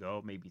direction you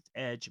go. Maybe it's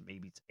Edge.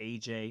 Maybe it's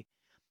AJ.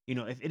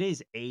 If it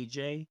is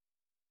AJ,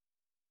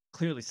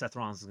 clearly Seth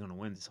Rollins is gonna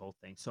win this whole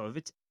thing. So if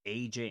it's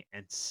AJ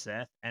and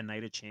Seth at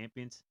Night of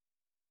Champions,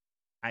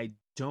 I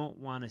don't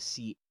want to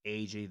see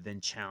AJ then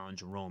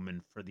challenge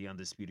Roman for the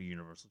Undisputed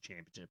Universal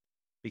Championship,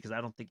 because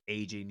I don't think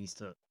AJ needs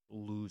to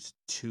lose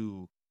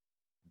 2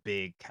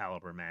 big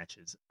caliber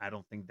matches. I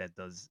don't think that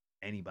does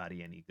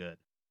anybody any good,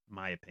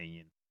 my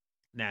opinion.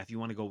 Now, if you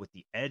want to go with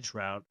the Edge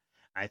route,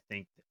 I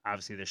think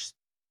obviously there's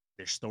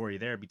story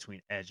there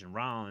between Edge and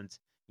Rollins.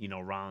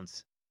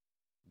 Rollins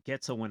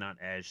gets a win on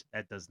Edge.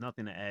 That does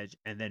nothing to Edge.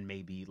 And then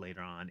maybe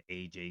later on,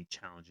 AJ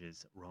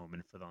challenges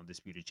Roman for the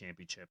Undisputed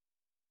Championship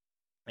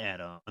at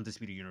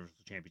Undisputed Universal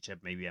Championship,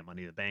 maybe at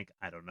Money in the Bank.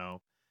 I don't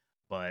know.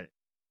 But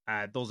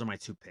those are my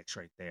 2 picks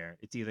right there.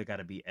 It's either got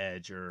to be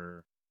Edge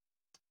or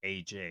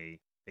AJ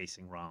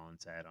facing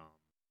Rollins at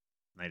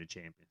Night of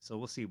Champions. So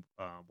we'll see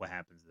what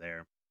happens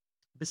there.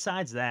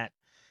 Besides that,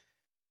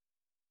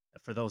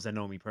 for those that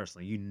know me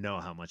personally, you know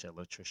how much I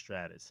love Trish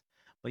Stratus.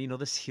 But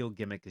this heel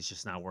gimmick is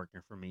just not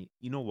working for me.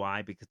 You know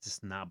why? Because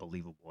it's not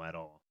believable at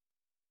all.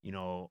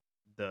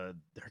 Her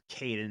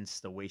cadence,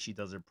 the way she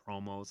does her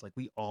promos, like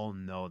we all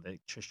know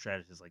that Trish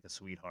Stratus is like a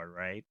sweetheart,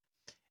 right?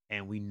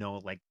 And we know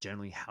like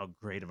generally how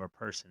great of a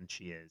person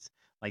she is.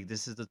 Like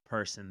this is the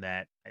person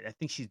that I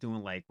think she's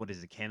doing like, what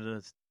is it,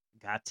 Canada's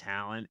Got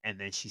Talent, and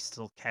then she's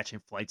still catching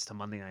flights to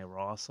Monday Night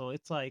Raw. So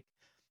it's like,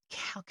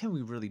 how can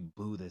we really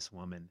boo this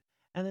woman?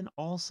 And then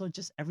also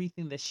just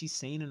everything that she's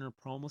saying in her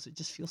promos, it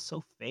just feels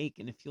so fake,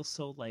 and it feels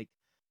so like,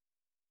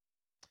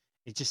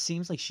 it just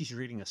seems like she's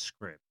reading a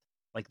script.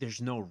 Like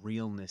there's no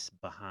realness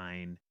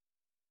behind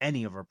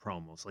any of her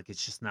promos. Like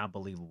it's just not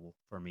believable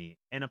for me.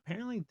 And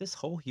apparently this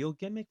whole heel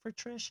gimmick for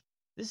Trish,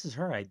 this is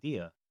her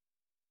idea.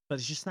 But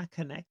it's just not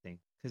connecting.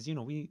 Because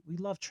we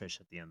love Trish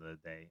at the end of the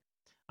day.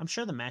 I'm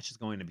sure the match is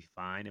going to be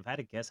fine. If I had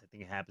to guess, I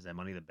think it happens at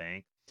Money in the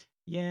Bank.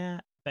 Yeah,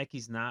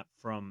 Becky's not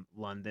from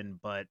London,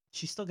 but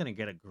she's still gonna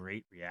get a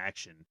great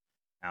reaction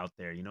out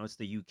there. You know, it's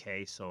the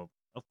UK, so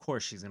of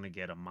course she's gonna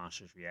get a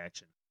monstrous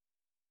reaction.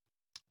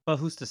 But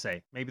who's to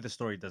say? Maybe the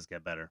story does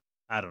get better.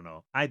 I don't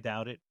know. I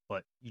doubt it,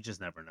 but you just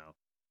never know.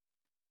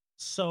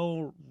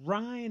 So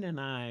Ryan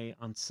and I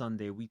on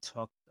Sunday we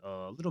talked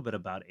a little bit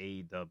about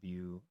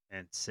AEW,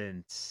 and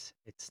since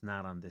it's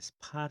not on this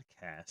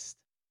podcast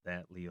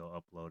that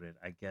Leo uploaded,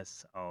 I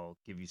guess I'll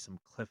give you some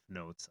cliff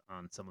notes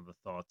on some of the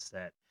thoughts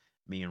that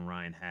me and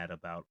Ryan had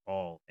about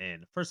All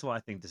In. First of all, I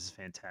think this is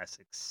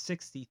fantastic.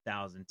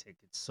 60,000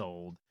 tickets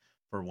sold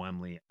for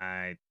Wembley.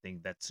 I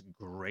think that's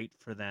great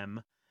for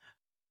them.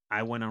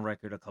 I went on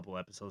record a couple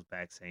episodes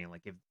back saying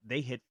like if they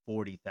hit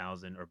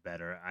 40,000 or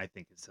better, I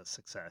think it's a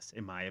success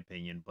in my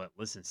opinion. But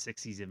listen,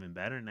 60 is even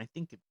better, and I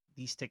think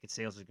these ticket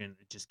sales are going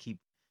to just keep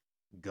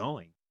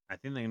going. I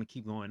think they're going to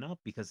keep going up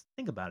because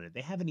think about it,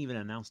 they haven't even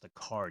announced a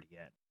card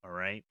yet. All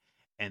right,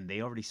 and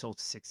they already sold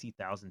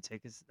 60,000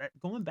 tickets. That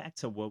going back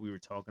to what we were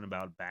talking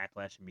about,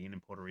 Backlash and being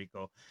in Puerto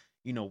Rico,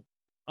 you know,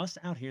 us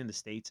out here in the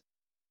States,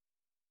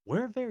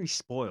 we're very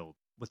spoiled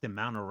with the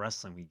amount of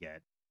wrestling we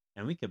get.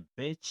 And we could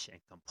bitch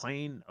and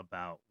complain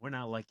about we're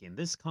not liking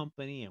this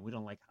company and we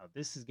don't like how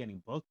this is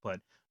getting booked, but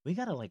we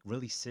gotta like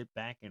really sit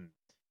back and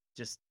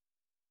just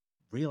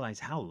realize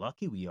how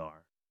lucky we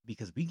are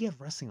because we get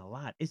wrestling a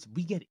lot. It's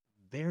we get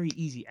very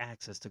easy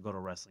access to go to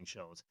wrestling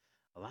shows.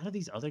 A lot of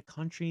these other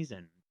countries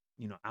and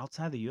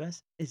outside the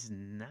US is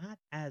not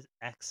as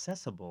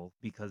accessible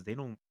because they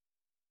don't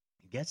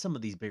get some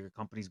of these bigger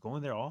companies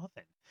going there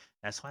often.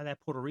 That's why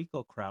that Puerto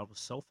Rico crowd was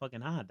so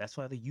fucking hot. That's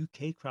why the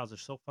UK crowds are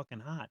so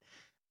fucking hot.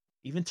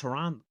 Even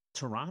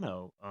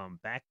Toronto,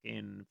 back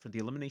in for the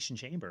Elimination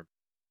Chamber.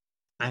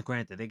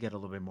 Granted, they get a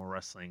little bit more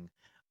wrestling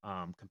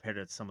compared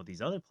to some of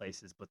these other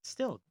places, but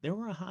still, they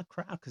were a hot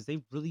crowd because they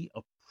really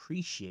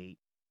appreciate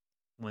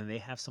when they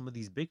have some of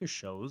these bigger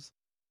shows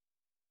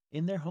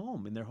in their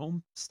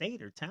home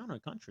state or town or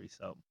country.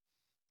 So,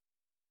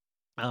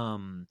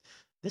 um,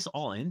 this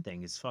All In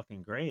thing is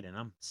fucking great, and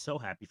I'm so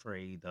happy for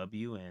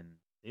AEW. And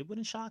it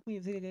wouldn't shock me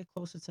if they get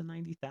closer to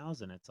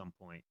 90,000 at some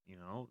point.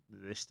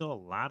 There's still a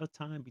lot of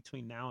time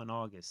between now and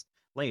August,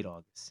 late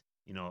August.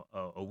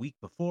 A week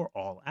before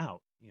All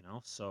Out.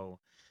 So,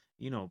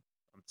 I'm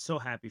so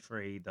happy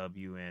for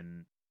AEW,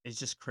 and it's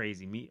just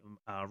crazy.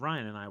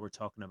 Ryan and I were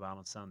talking about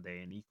on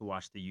Sunday, and you can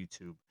watch the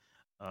YouTube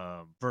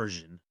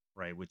version,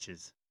 right, which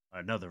is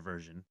another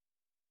version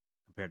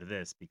compared to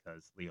this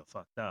because Leo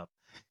fucked up.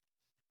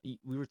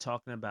 We were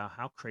talking about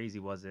how crazy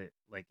was it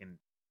like in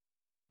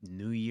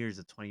New Year's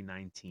of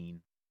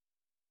 2019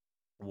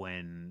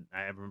 when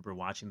I remember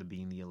watching the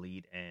Being the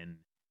Elite, and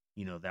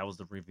that was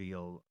the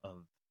reveal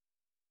of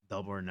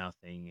Double or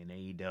Nothing and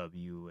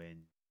AEW,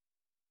 and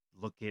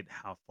look at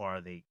how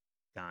far they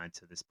gone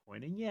to this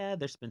point. And yeah,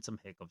 there's been some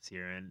hiccups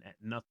here, and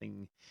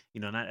nothing,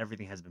 not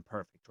everything has been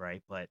perfect,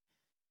 right? But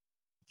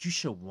you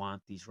should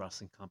want these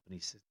wrestling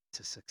companies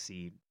to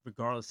succeed,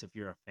 regardless if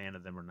you're a fan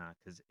of them or not,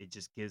 because it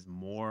just gives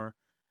more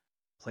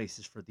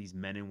places for these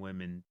men and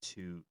women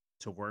to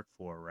work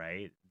for,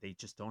 right? They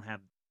just don't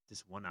have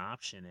this one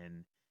option,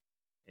 and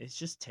it's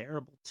just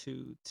terrible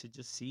to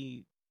just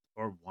see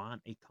or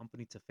want a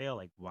company to fail.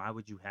 Like, why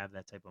would you have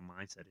that type of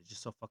mindset? It's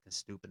just so fucking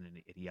stupid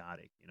and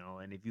idiotic.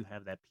 And if you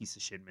have that piece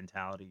of shit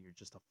mentality, you're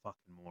just a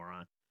fucking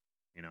moron.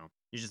 You're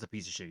just a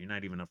piece of shit. You're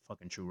not even a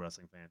fucking true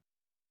wrestling fan.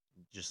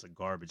 You're just a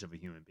garbage of a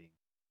human being.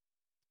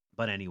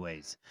 But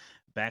anyways,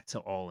 back to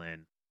All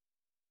In.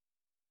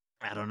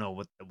 I don't know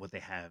what they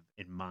have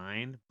in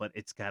mind, but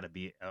it's got to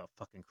be a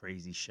fucking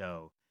crazy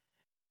show.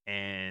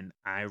 And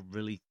I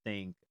really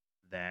think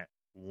that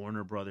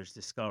Warner Brothers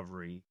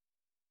Discovery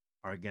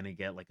are going to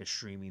get like a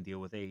streaming deal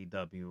with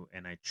AEW,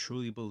 and I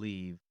truly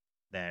believe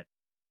that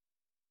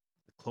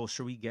the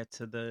closer we get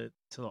to the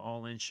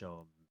All In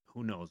show,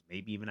 who knows,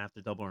 maybe even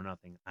after Double or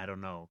Nothing, I don't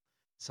know,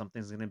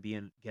 something's going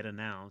to get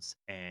announced,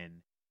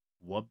 and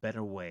what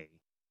better way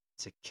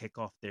to kick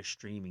off their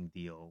streaming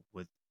deal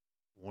with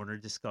Warner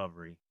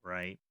Discovery,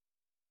 right?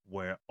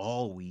 Where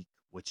all week,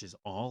 which is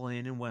All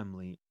In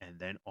Wembley and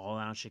then All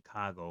Out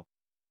Chicago,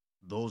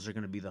 those are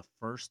going to be the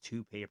first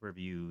two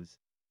pay-per-views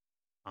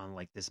on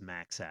like this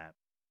Max app.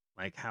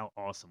 Like, how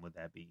awesome would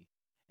that be?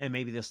 And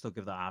maybe they'll still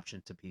give the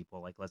option to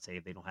people. Like, let's say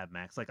if they don't have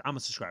Max, like I'm a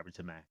subscriber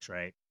to Max,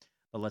 right?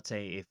 But let's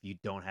say if you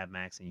don't have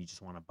Max and you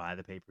just want to buy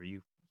the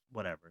pay-per-view,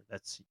 whatever,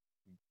 that's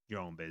your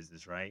own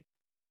business, right?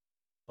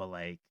 But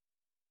like,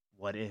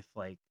 what if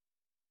like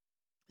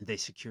they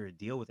secure a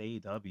deal with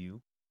AEW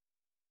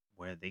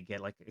where they get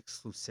like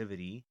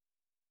exclusivity,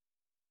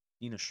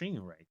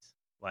 streaming rights.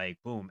 Like,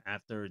 boom,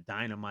 after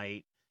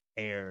Dynamite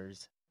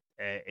airs,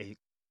 it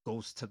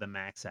goes to the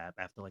Max app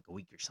after like a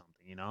week or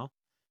something.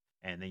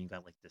 And then you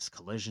got like this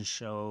Collision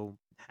show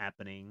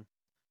happening.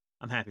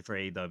 I'm happy for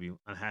AEW.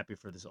 I'm happy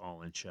for this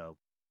All In show.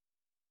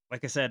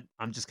 Like I said,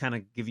 I'm just kind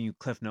of giving you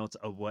cliff notes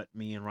of what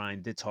me and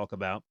Ryan did talk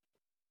about.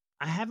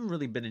 I haven't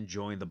really been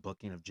enjoying the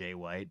booking of Jay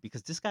White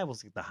because this guy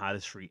was like the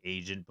hottest free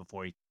agent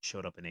before he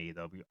showed up in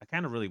AEW. I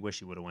kind of really wish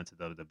he would have went to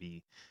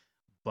WWE,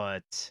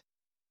 but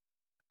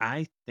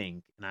I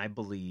think and I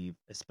believe,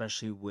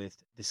 especially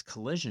with this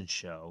Collision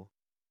show,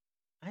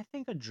 I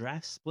think a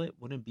draft split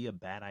wouldn't be a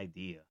bad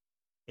idea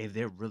if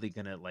they're really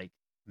gonna like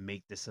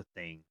make this a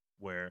thing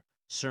where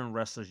certain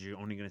wrestlers you're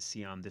only gonna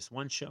see on this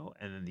one show,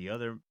 and then the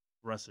other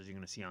wrestlers you're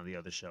gonna see on the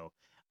other show.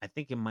 I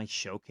think it might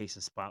showcase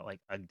and spotlight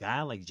a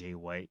guy like Jay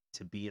White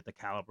to be at the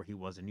caliber he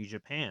was in New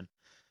Japan.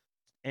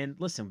 And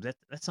listen,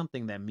 that's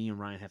something that me and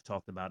Ryan have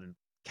talked about in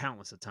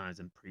countless of times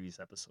in previous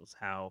episodes.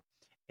 How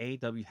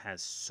AEW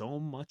has so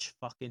much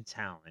fucking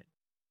talent,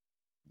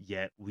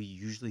 yet we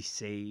usually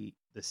say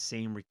the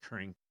same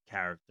recurring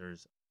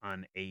characters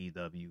on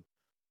AEW,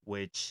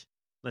 which,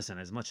 listen,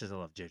 as much as I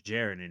love Jeff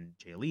Jarrett and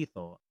Jay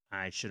Lethal,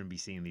 I shouldn't be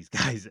seeing these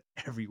guys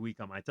every week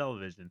on my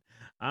television.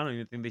 I don't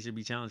even think they should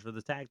be challenged for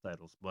the tag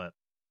titles, but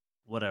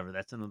whatever.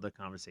 That's another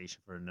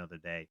conversation for another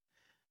day.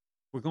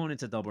 We're going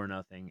into Double or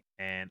Nothing,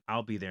 and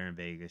I'll be there in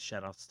Vegas.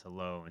 Shout outs to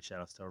Low and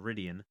shout outs to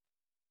Iridian.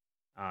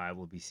 I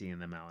will be seeing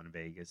them out in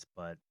Vegas,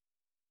 but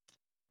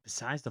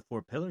besides the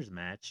Four Pillars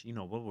match,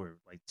 what we're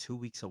like 2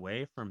 weeks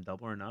away from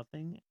Double or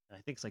Nothing. I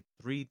think it's like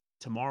three.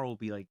 Tomorrow will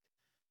be like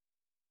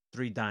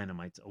three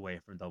Dynamites away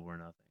from Double or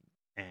Nothing,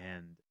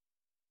 and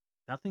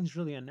nothing's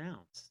really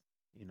announced.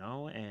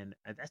 And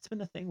that's been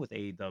the thing with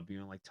AEW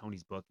and like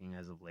Tony's booking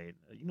as of late.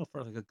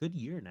 For like a good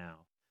year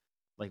now,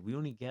 like we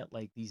only get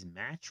like these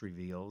match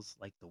reveals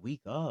like the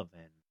week of,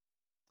 and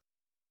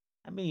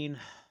I mean,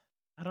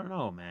 I don't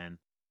know, man.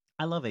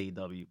 I love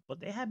AEW, but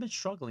they have been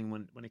struggling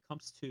when it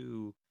comes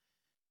to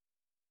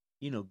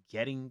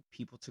getting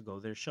people to go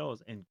to their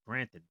shows. And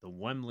granted, the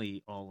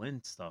Wembley All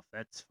In stuff,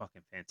 that's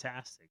fucking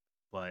fantastic.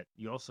 But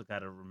you also got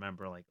to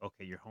remember, like,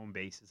 okay, your home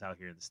base is out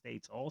here in the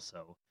States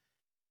also.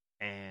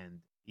 And,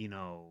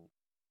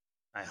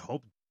 I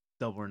hope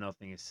Double or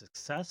Nothing is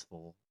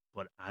successful.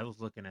 But I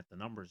was looking at the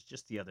numbers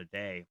just the other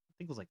day. I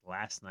think it was like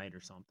last night or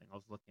something. I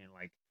was looking at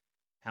like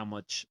how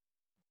much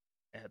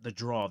the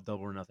draw of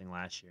Double or Nothing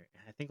last year.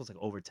 And I think it was like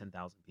over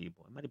 10,000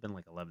 people. It might have been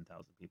like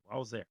 11,000 people. I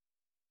was there.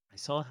 I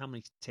saw how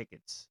many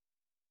tickets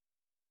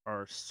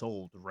are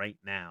sold right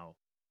now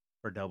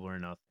for Double or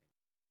Nothing.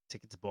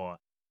 Tickets bought,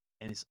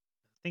 and I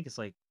think it's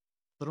like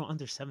a little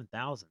under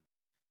 7,000.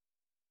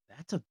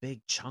 That's a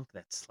big chunk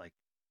that's like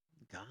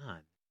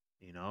gone,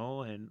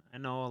 And I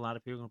know a lot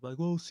of people are gonna be like,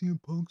 "Well, CM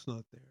Punk's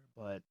not there,"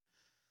 but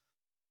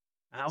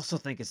I also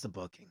think it's the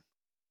booking.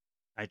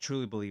 I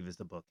truly believe it's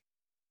the booking,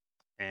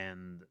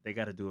 and they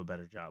got to do a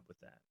better job with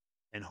that.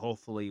 And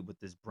hopefully, with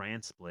this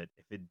brand split,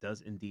 if it does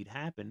indeed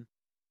happen,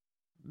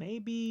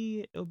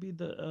 maybe it'll be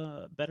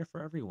the better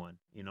for everyone,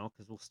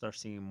 because we'll start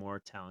seeing more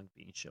talent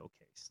being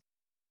showcased.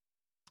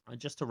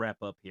 Just to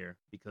wrap up here,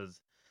 because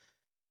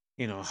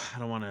I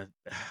don't want to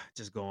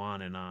just go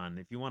on and on.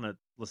 If you want to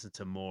listen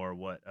to more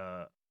what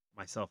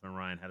myself and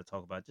Ryan had to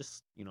talk about,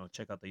 just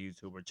check out the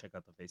YouTube or check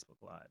out the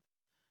Facebook Live.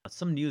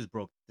 Some news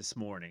broke this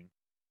morning,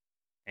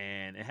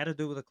 and it had to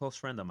do with a close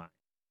friend of mine,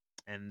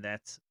 and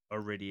that's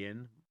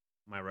Iridian,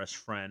 my Rush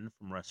friend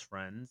from Rush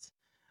Friends.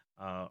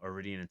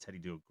 Iridian and Teddy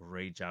do a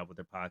great job with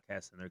their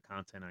podcast and their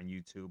content on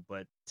YouTube.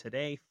 But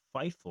today,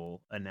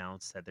 Fightful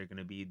announced that they're going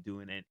to be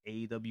doing an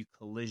AEW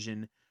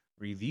Collision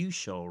review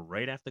show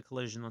right after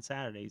Collision on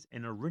Saturdays,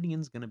 and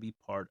Iridian's going to be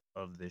part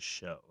of this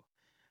show.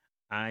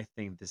 I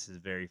think this is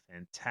very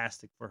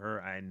fantastic for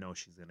her. I know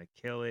she's going to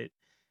kill it.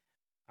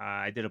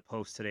 I did a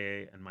post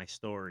today in my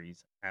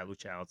stories at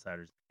Lucha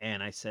Outsiders,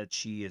 and I said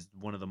she is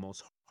one of the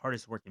most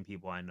hardest working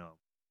people I know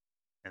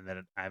and that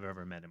I've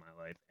ever met in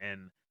my life.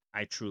 And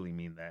I truly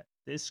mean that.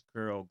 This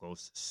girl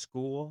goes to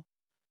school.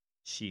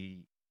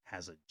 She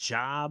has a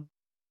job.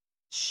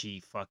 She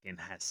fucking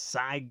has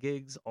side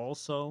gigs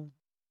also.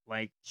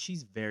 Like,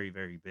 she's very,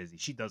 very busy.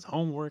 She does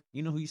homework.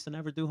 You know who used to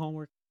never do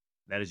homework?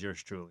 That is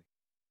yours truly.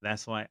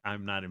 That's why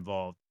I'm not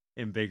involved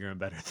in bigger and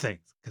better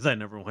things, because I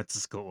never went to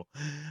school.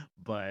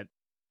 But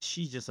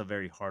she's just a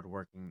very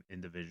hardworking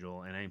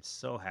individual, and I'm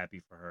so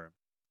happy for her.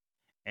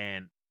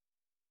 And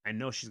I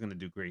know she's going to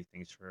do great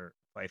things for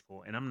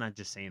Fightful. And I'm not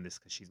just saying this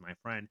because she's my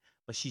friend,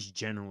 but she's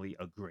generally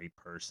a great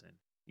person,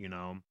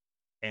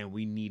 And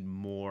we need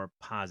more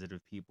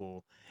positive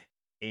people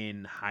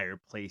in higher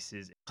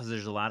places, because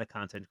there's a lot of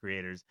content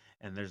creators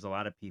and there's a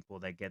lot of people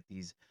that get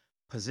these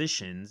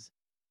positions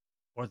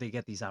or they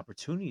get these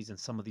opportunities in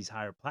some of these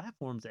higher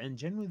platforms, and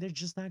generally they're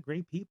just not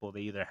great people.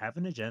 They either have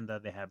an agenda,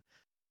 they have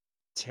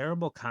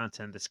terrible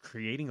content that's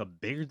creating a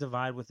bigger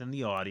divide within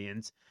the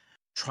audience,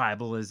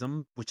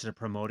 tribalism, which they're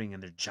promoting in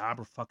their job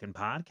or fucking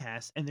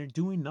podcast, and they're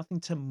doing nothing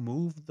to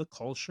move the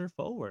culture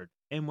forward.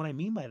 And what I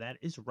mean by that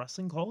is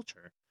wrestling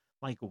culture.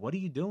 Like, what are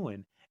you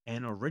doing?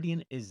 And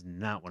Iridian is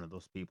not one of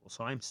those people.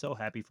 So I'm so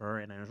happy for her,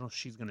 and I know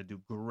she's going to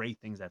do great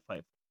things at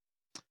Fight.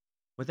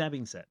 With that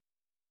being said,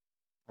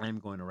 I'm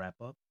going to wrap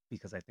up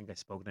because I think I've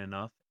spoken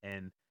enough,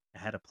 and I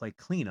had to play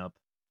cleanup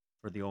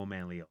for the old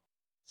man Leo.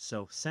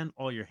 So send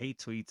all your hate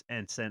tweets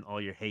and send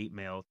all your hate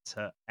mail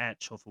to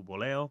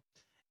 @chofuboleo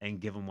and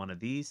give him one of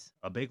these,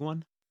 a big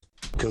one.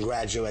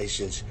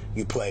 Congratulations,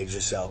 you played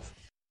yourself.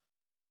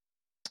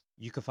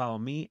 You can follow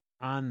me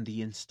on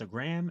the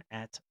Instagram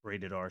at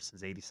Rated R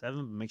since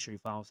 87. But make sure you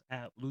follow us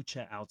at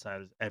Lucha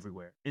Outsiders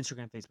everywhere.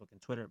 Instagram, Facebook,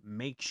 and Twitter.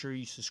 Make sure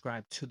you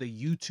subscribe to the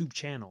YouTube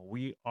channel.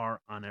 We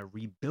are on a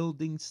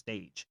rebuilding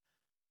stage.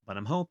 But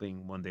I'm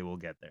hoping one day we'll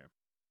get there.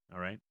 All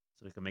right?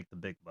 So we can make the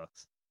big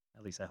bucks.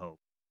 At least I hope.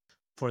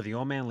 For the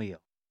old man Leo,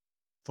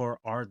 for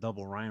R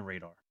double Ryan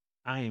Radar,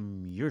 I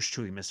am yours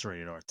truly, Mr.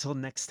 Radar. Till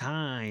next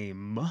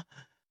time,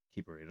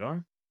 keep it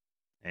Radar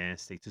and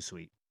stay too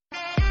sweet.